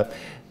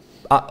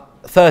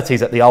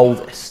 30s at the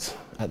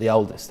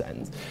oldest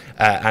end,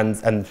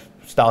 and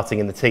starting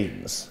in the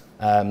teens.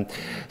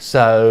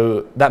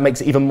 So that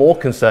makes it even more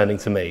concerning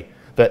to me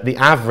that the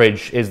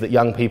average is that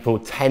young people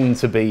tend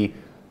to be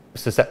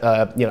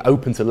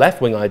open to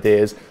left-wing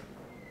ideas.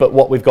 But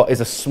what we've got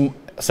is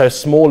a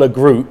smaller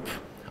group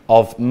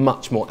of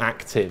much more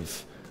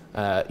active,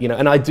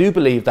 and I do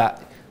believe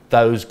that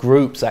those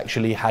groups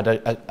actually had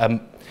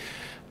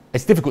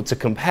it's difficult to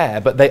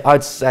compare, but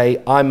I'd say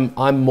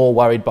I'm more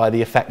worried by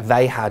the effect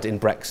they had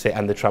in Brexit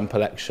and the Trump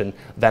election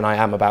than I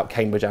am about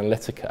Cambridge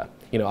Analytica.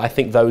 You know, I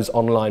think those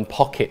online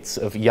pockets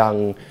of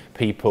young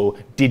people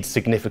did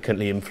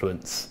significantly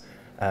influence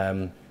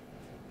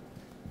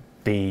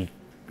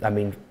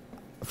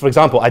for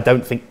example, I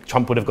don't think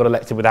Trump would have got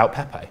elected without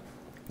Pepe.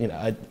 You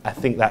know, I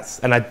think that's,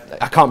 and I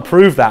can't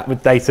prove that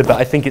with data, but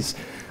I think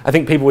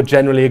people would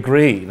generally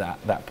agree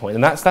that point,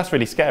 and that's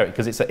really scary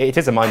because it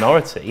is a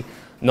minority,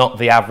 not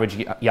the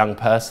average young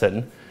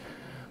person.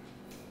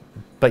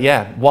 But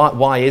yeah,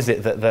 why is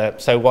it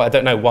that I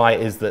don't know why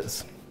it is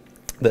that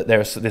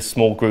there's this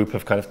small group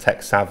of kind of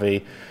tech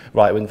savvy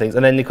right-wing things,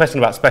 and then the question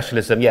about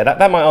specialism, yeah,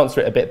 that might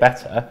answer it a bit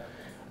better.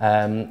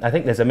 I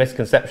think there's a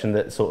misconception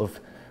that sort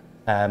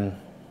of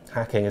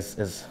hacking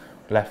is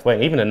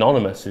left-wing. Even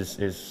Anonymous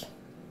is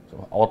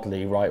sort of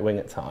oddly right-wing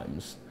at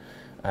times.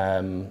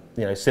 You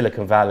know,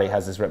 Silicon Valley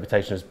has this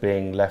reputation as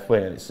being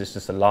left-wing, and it's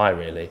just a lie,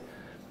 really.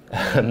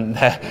 Pardon?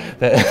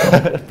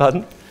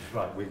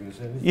 Right-wing.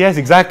 Yes,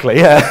 exactly.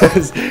 Yeah.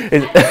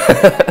 The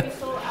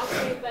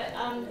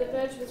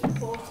Verge was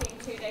reporting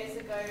 2 days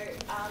ago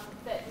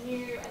that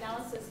new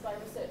analysis by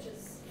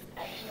researchers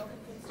at New York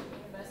and Princeton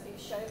University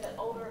show that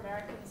older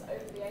Americans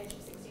over the age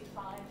of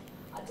 65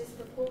 are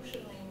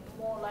disproportionately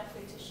more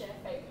likely to share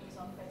fake news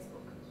on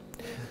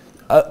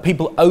Facebook.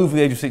 People over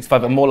the age of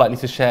 65 are more likely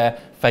to share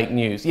fake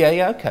news.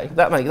 Yeah, okay.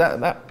 That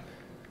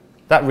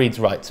reads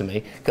right to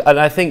me. And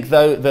I think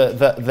though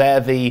they're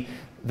the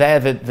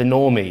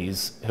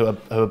normies who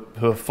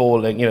are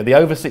falling. You know, the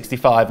over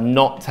 65,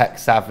 not tech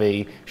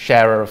savvy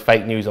sharer of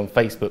fake news on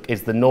Facebook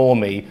is the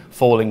normie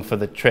falling for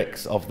the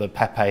tricks of the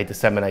Pepe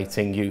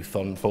disseminating youth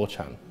on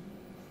 4chan.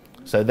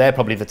 So they're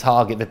probably the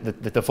target.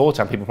 The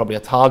 4chan people probably are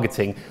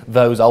targeting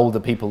those older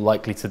people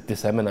likely to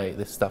disseminate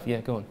this stuff.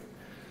 Yeah, go on.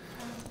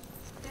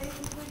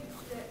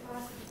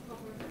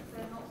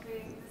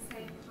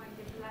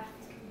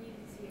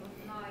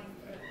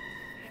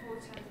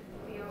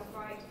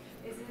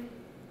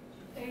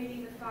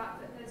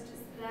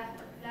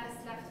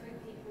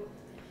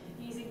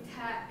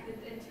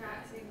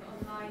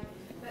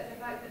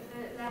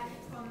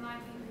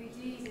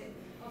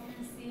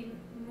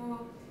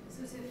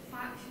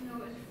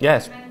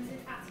 Yes. At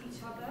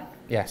each other,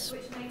 yes.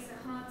 Which makes it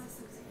hard to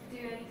sort of do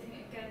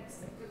anything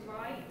against the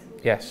right or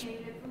yes.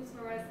 liberals,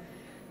 whereas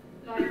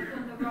like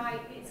on the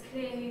right it's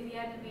clear who the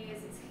enemy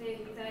is, it's clear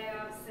who they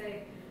are, so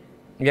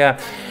yeah.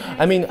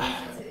 I mean, to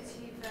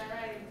achieve their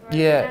own,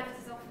 yeah. The left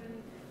is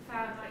often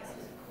found like sort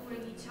of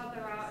calling each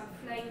other out and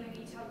flaming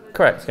each other.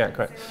 Correct, yeah,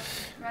 correct.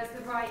 Whereas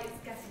the right is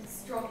getting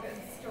stronger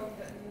and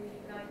stronger and more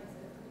united.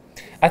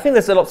 I think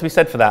there's a lot to be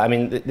said for that. I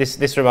mean,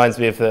 this reminds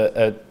me of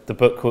the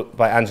book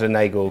by Angela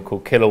Nagle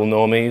called Kill All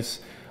Normies,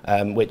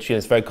 which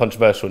is very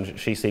controversial, and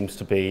she seems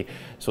to be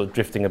sort of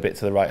drifting a bit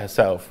to the right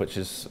herself, which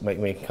is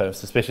making me kind of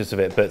suspicious of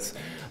it. But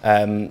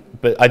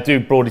I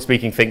do, broadly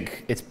speaking,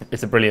 think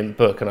it's a brilliant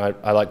book, and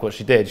I like what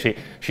she did.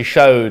 She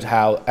showed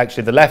how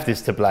actually the left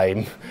is to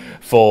blame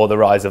for the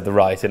rise of the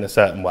right in a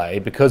certain way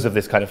because of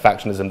this kind of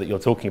factionalism that you're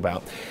talking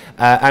about.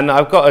 And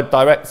I've got a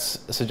direct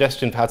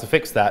suggestion for how to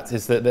fix that,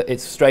 is that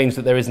it's strange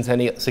that there isn't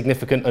any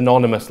significant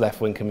anonymous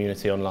left-wing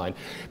community online,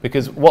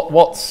 because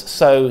what's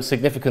so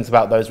significant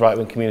about those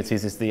right-wing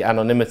communities is the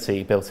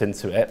anonymity built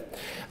into it,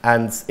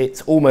 and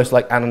it's almost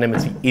like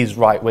anonymity is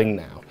right-wing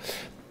now.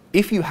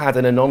 If you had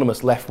an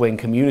anonymous left-wing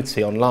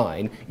community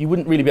online, you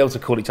wouldn't really be able to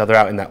call each other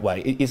out in that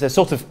way. It's a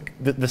sort of,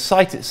 the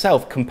site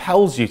itself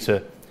compels you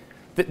to.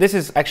 This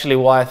is actually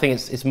why I think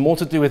it's more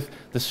to do with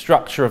the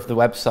structure of the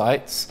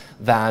websites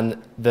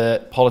than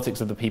the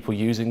politics of the people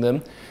using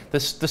them. The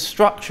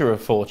structure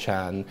of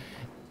 4chan,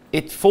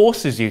 it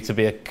forces you to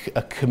be a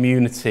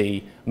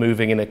community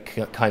moving in a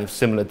kind of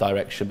similar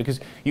direction, because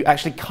you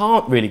actually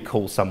can't really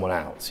call someone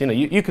out. You know,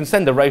 you can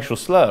send a racial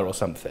slur or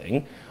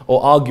something,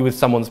 or argue with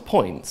someone's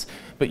points,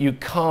 but you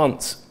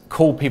can't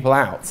call people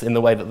out in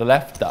the way that the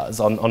left does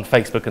on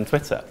Facebook and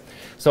Twitter.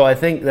 So I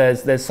think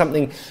there's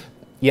something.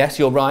 Yes,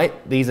 you're right.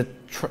 These are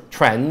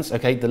trends.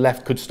 Okay, the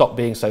left could stop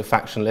being so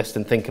factionalist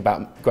and think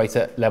about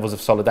greater levels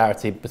of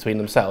solidarity between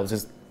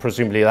themselves.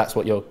 Presumably that's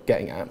what you're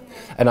getting at,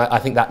 and I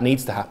think that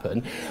needs to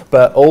happen.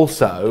 But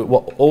also,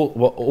 what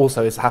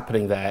also is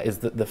happening there is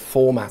that the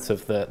format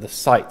of the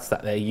sites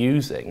that they're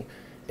using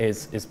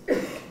is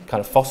kind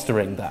of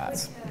fostering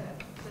that.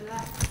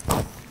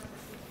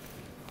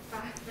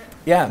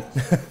 Yeah.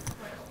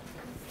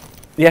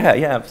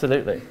 yeah,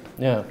 absolutely.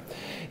 Yeah,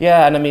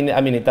 and I mean,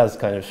 it does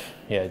kind of,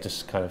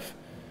 just kind of,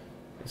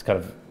 it's kind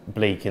of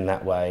bleak in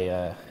that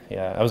way.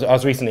 Yeah, I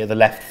was recently at the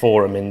Left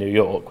Forum in New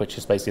York, which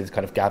is basically this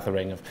kind of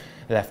gathering of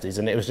lefties,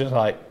 and it was just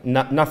like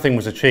nothing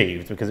was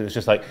achieved, because it was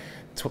just like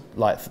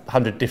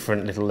 100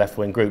 different little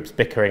left-wing groups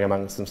bickering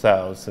amongst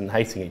themselves and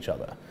hating each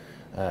other,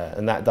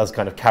 and that does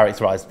kind of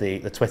characterise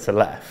the Twitter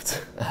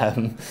left.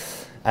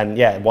 And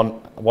yeah,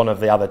 one of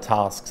the other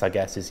tasks, I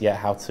guess, is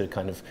how to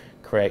kind of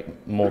create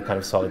more kind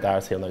of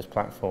solidarity on those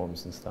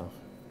platforms and stuff.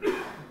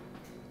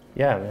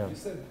 Yeah. You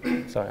said,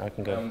 sorry, I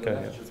can go. The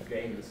left should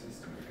game the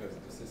system because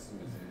the system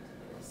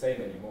isn't the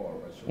same anymore.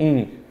 But should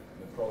an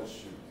approach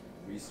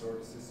should restore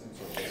the system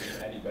so it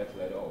isn't any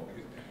better at all?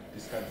 Because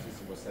this kind of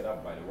system was set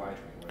up by the right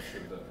wing, where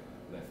should the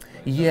left?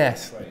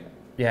 Yes.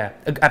 Yeah,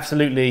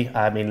 absolutely.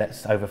 I mean,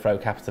 let's overthrow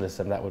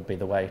capitalism. That would be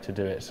the way to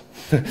do it.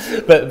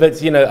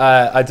 but you know,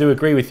 I do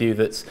agree with you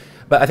that.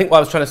 But I think what I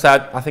was trying to say,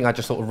 I think I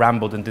just sort of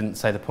rambled and didn't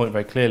say the point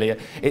very clearly,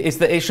 is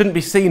that it shouldn't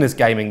be seen as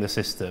gaming the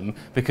system,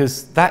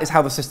 because that is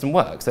how the system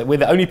works. That we're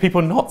the only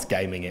people not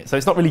gaming it. So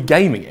it's not really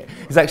gaming it.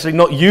 It's actually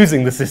not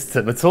using the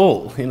system at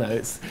all. You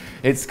know,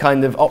 it's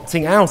kind of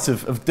opting out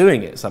of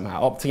doing it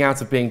somehow, opting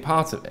out of being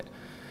part of it.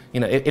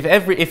 You know,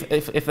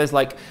 if there's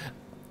like,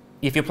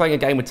 if you're playing a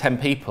game with 10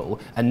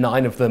 people and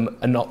 9 of them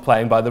are not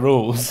playing by the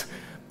rules,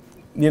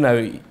 you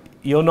know,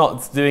 you're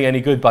not doing any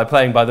good by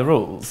playing by the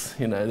rules.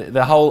 You know,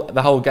 the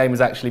whole game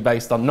is actually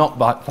based on not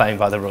playing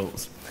by the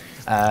rules.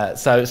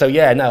 So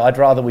yeah, no, I'd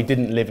rather we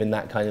didn't live in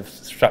that kind of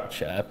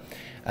structure.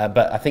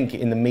 But I think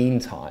in the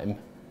meantime,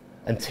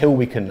 until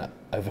we can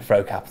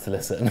overthrow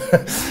capitalism,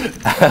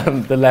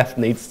 the left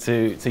needs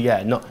to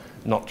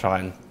not try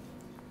and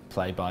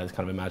play by this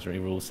kind of imaginary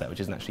rule set, which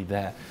isn't actually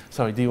there.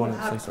 Sorry, do you want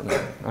to say something?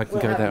 I can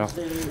go there.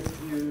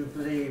 If you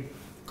believe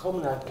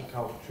common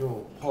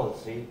agricultural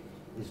policy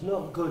is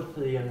not good for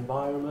the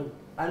environment,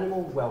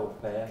 animal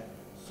welfare,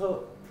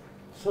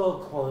 soil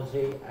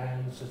quality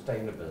and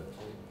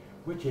sustainability.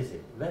 Which is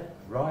it? Left,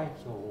 right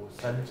or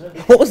centre?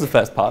 What was the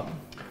first part?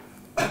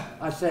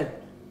 I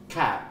said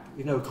CAP,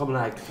 you know, common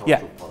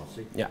agricultural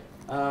policy. Yeah.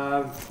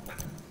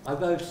 I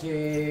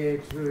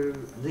voted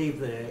to leave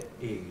the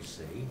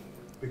EUC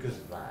because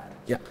of that.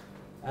 Yeah.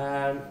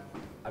 And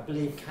I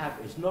believe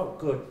CAP is not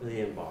good for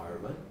the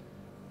environment,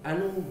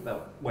 animal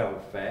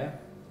welfare,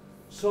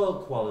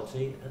 soil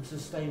quality and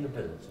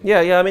sustainability.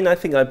 Yeah, I mean, I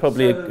think I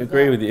probably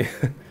agree with you.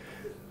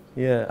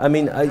 Yeah, I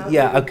mean,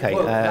 yeah, okay.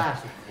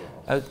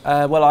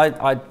 Well,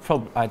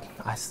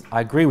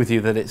 I agree with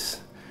you that it's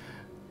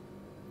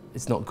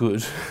not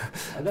good,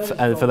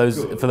 and for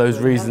those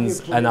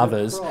reasons and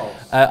others.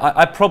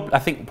 I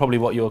think probably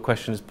what your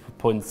question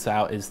points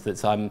out is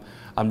that I'm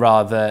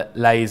rather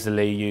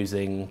lazily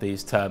using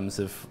these terms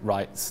of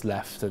rights,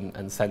 left,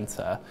 and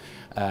centre.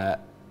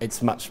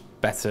 It's much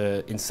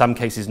better in some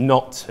cases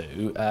not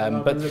to,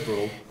 but.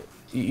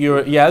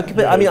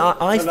 But I mean,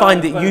 I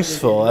find it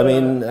useful. I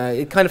mean,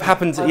 it kind of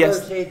happens.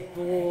 Yes. I voted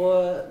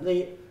for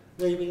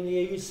leaving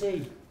the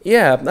EUC.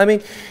 Yeah, I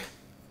mean,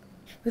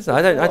 listen,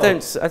 I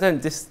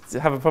don't just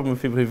have a problem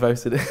with people who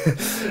voted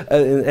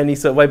in any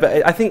sort of way.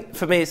 But I think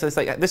for me, it's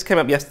like this came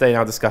up yesterday in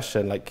our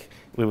discussion. Like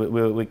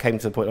we came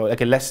to the point,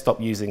 okay, let's stop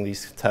using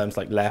these terms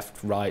like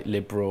left, right,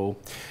 liberal.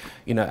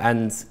 You know,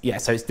 and yeah,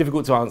 so it's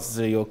difficult to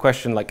answer your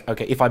question. Like,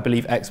 okay, if I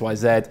believe X, Y,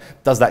 Z,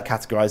 does that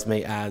categorise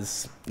me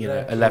as, you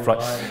know, a left,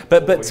 right?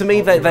 But to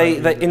me, they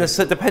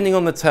depending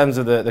on the terms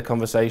of the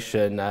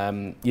conversation,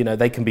 you know,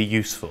 they can be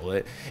useful.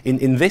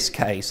 In this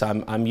case,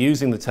 I'm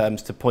using the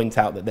terms to point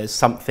out that there's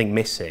something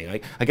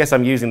missing. I guess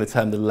I'm using the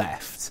term the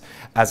left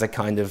as a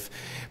kind of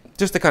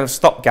just a kind of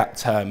stopgap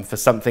term for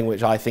something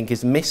which I think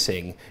is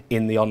missing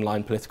in the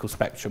online political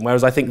spectrum.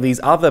 Whereas I think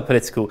these other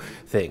political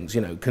things,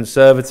 you know,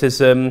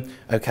 conservatism,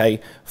 okay,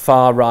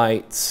 far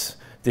right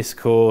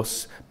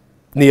discourse,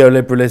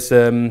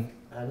 neoliberalism,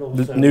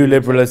 new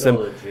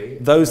liberalism,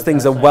 those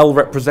things are well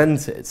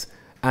represented,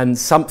 and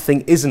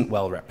something isn't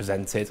well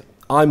represented.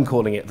 I'm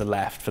calling it the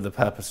left for the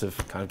purpose of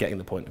kind of getting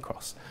the point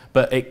across.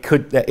 But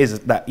that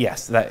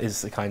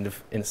is a kind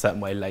of, in a certain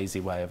way, lazy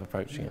way of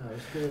approaching it. I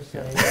was going to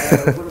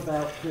say, what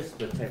about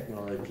CRISPR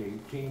technology?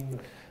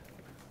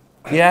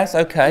 Yes,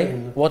 okay.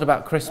 What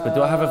about CRISPR?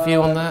 Do I have a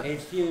view on that?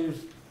 It's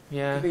used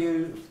to be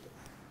used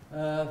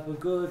for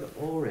good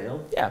or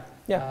ill. Yeah.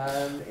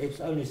 It's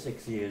only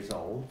 6 years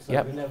old,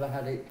 so we never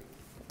had it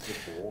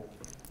before.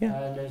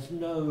 Yeah. And there's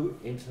no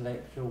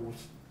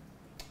intellectuals,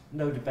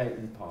 no debate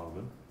in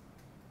Parliament.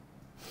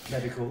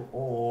 Medical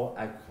or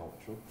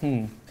agricultural.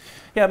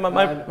 Yeah, I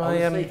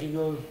was thinking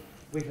of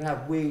we can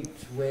have wheat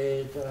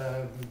with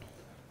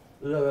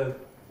lower.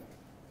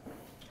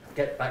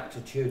 Get back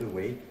to Tudor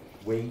wheat,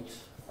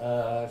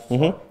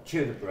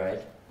 Tudor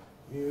bread.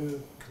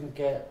 You can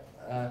get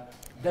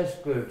less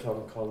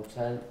gluten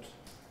content,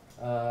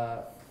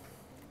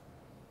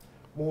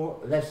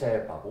 less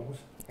air bubbles,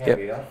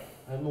 heavier,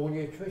 and more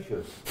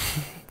nutritious.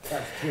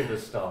 That's Tudor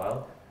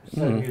style.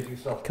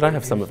 Can I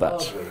have some of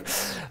that?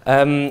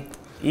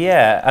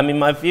 Yeah, I mean,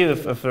 my view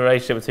of the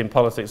ratio between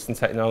politics and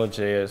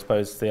technology, I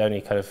suppose the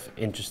only kind of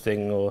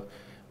interesting or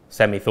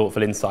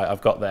semi-thoughtful insight I've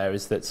got there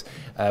is that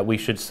we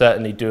should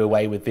certainly do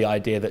away with the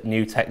idea that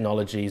new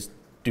technologies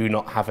do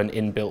not have an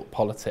inbuilt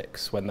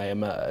politics when they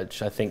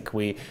emerge. I think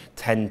we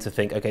tend to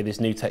think, okay, this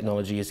new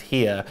technology is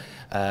here,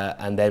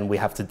 and then we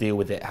have to deal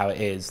with it how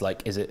it is.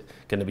 Like, is it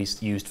going to be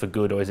used for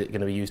good or is it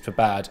going to be used for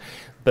bad?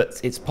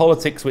 But it's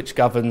politics which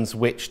governs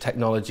which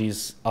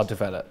technologies are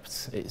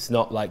developed. It's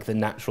not like the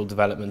natural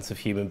development of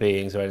human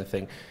beings or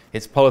anything.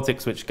 It's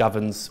politics which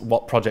governs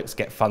what projects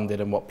get funded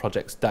and what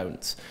projects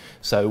don't.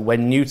 So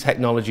when new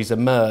technologies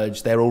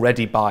emerge, they're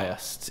already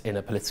biased in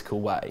a political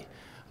way.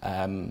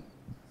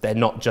 They're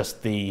not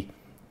just the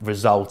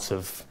result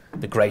of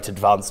the great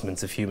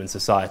advancements of human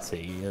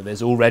society. You know,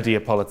 there's already a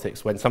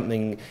politics. When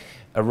something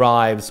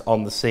arrives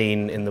on the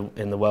scene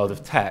in the world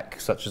of tech,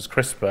 such as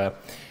CRISPR,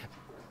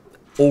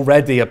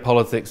 already a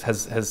politics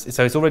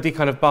so it's already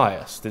kind of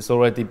biased. It's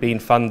already been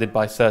funded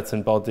by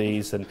certain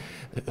bodies and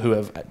who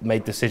have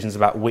made decisions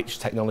about which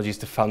technologies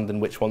to fund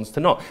and which ones to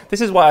not.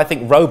 This is why I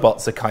think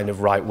robots are kind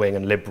of right-wing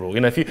and liberal.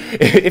 You know,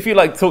 if you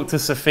like talk to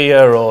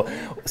Sophia or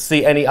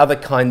see any other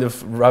kind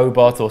of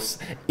robot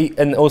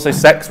and also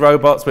sex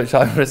robots, which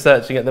I'm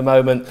researching at the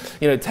moment,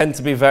 you know, tend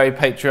to be very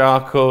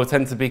patriarchal,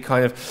 tend to be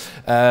kind of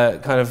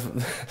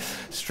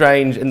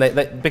strange, and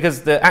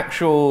because the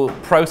actual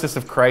process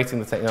of creating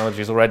the technology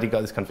has already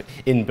got this kind of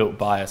inbuilt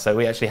bias. So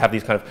we actually have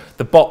these kind of,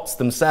 the bots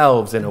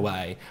themselves in a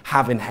way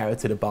have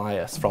inherited a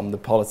bias from the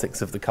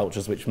politics of the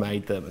cultures which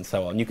made them and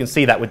so on. You can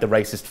see that with the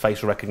racist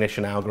facial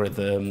recognition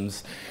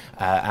algorithms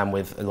and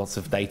with lots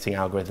of dating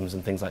algorithms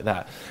and things like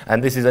that.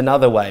 And this is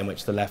another way in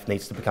which the left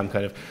needs to become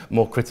kind of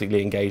more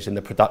critically engaged in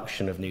the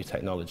production of new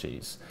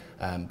technologies.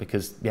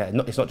 Because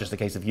it's not just a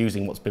case of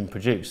using what's been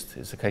produced,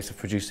 it's a case of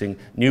producing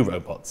new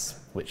robots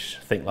which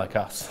think like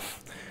us,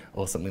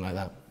 or something like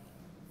that.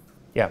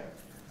 Yeah?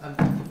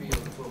 Thank you for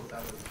your talk,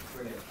 that was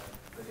brilliant.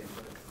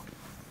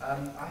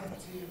 I have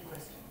two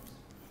questions.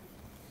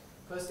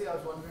 Firstly, I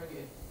was wondering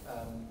if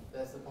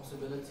there's the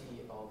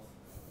possibility of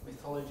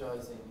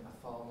mythologizing a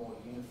far more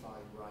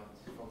unified right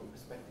from the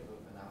perspective of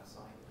an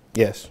outsider.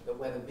 Yes. That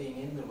whether being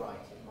in the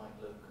right, it might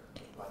look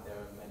like there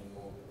are many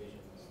more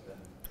divisions than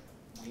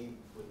we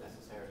would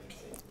necessarily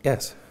see.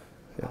 Yes.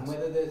 And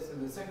whether there's,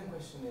 and the second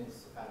question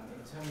is,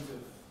 in terms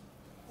of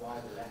why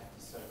the left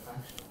is so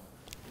factional,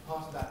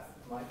 part of that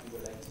might be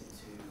related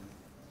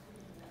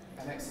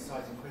to an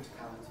exercise in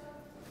criticality,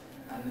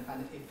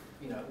 and if,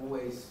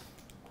 always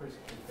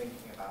critically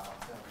thinking about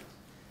ourselves.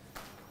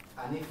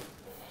 And if,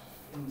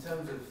 in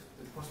terms of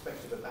the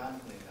prospect of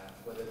abandoning that,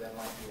 whether there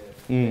might be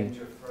a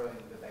danger of throwing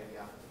the baby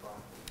out with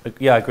the bathwater.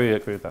 Yeah, I agree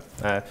with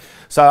that.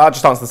 So I'll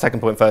just answer the second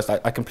point first.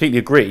 I completely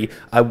agree.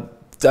 I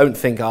don't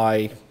think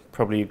I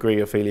probably agree,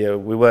 Ophelia.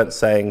 We weren't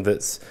saying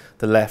that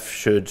the left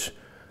should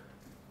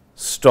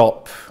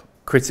stop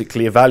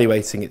critically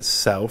evaluating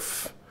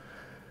itself,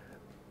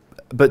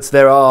 but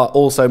there are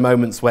also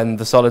moments when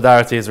the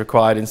solidarity is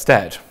required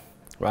instead,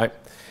 right?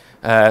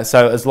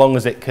 So as long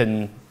as it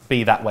can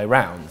be that way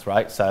round,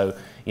 right? So,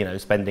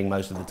 spending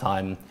most of the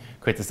time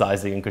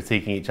criticising and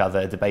critiquing each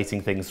other,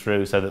 debating things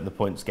through so that the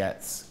points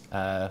get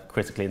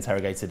critically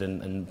interrogated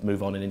and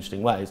move on in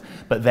interesting ways.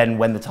 But then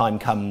when the time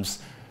comes,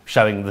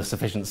 showing the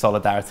sufficient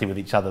solidarity with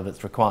each other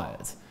that's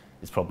required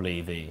is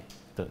probably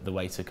the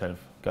way to kind of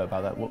go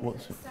about that.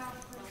 What's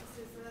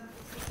Self-criticism,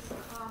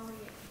 calmly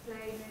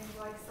explaining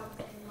why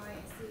something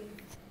might seem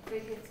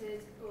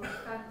bigoted or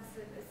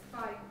offensive is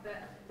fine,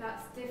 but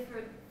that's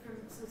different from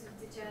sort of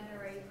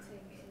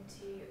degenerating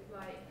into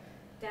like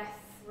death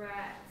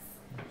threats,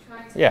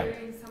 trying to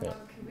ruin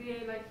someone's career.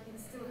 Like you can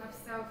still have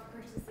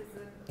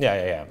self-criticism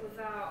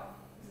without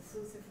the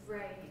sort of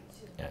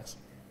rage and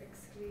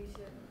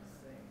exclusion.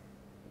 So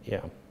yeah.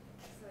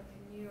 it's like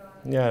a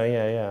nuance.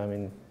 Yeah. I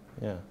mean,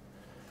 yeah.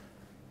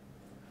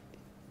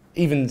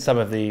 Even some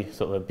of the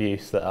sort of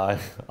abuse that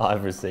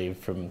I've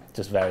received from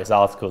just various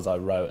articles I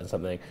wrote and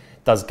something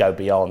does go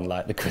beyond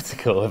like the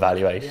critical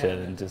evaluation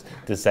and just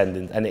descend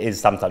in, and it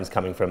is sometimes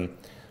coming from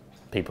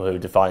people who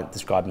describe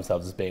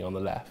themselves as being on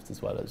the left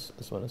as well as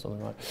on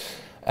the right.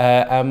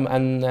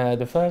 And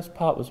the first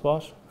part was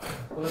what?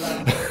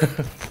 Well,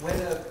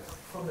 whether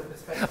from the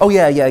perspective. Oh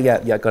yeah,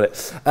 got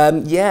it.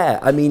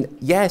 I mean,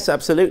 yes,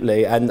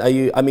 absolutely. And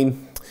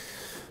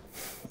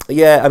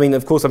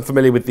of course, I'm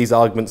familiar with these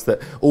arguments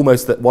that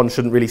almost that one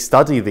shouldn't really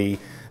study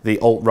the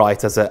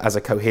alt-right as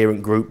a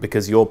coherent group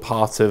because you're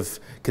part of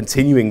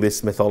continuing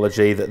this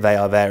mythology that they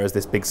are there as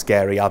this big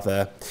scary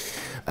other.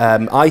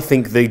 I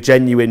think the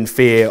genuine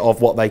fear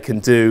of what they can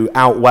do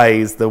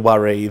outweighs the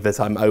worry that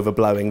I'm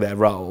overblowing their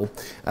role,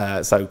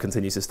 so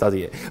continue to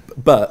study it.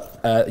 But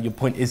your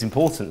point is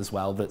important as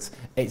well, that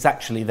it's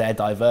actually their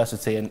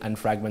diversity and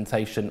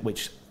fragmentation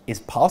which is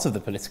part of the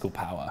political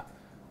power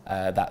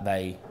that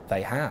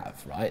they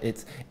have, right?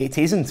 It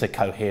isn't a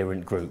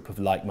coherent group of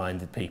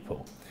like-minded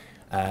people,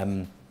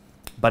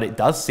 but it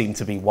does seem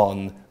to be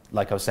one,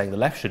 like I was saying the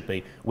left should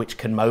be, which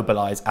can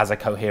mobilise as a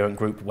coherent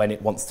group when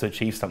it wants to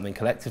achieve something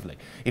collectively.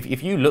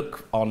 If you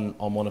look on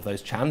one of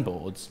those Chan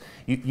boards,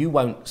 you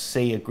won't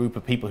see a group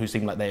of people who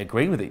seem like they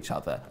agree with each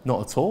other,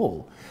 not at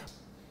all.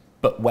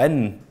 But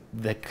when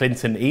the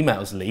Clinton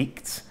emails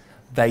leaked,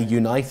 they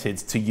united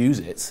to use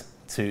it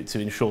to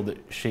ensure that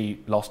she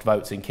lost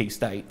votes in key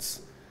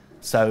states.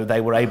 So they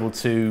were able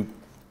to,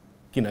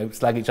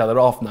 slag each other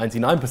off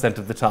 99%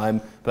 of the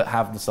time, but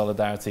have the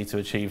solidarity to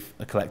achieve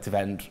a collective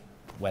end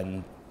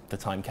when the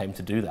time came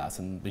to do that.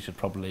 And we should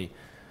probably,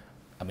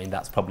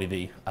 that's probably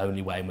the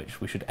only way in which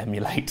we should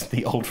emulate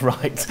the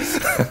alt-right.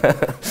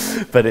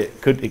 But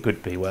it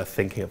could be worth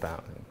thinking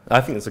about. I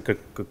think it's a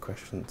good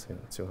question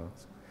to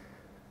ask.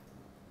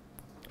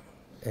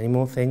 Any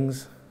more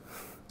things?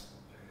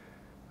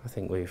 I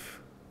think we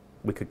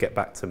could get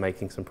back to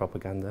making some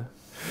propaganda.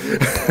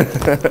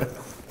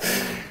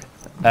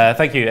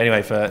 Thank you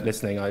anyway for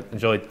listening. I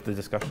enjoyed the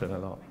discussion a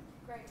lot.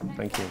 Great.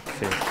 Thank you.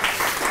 Cheers.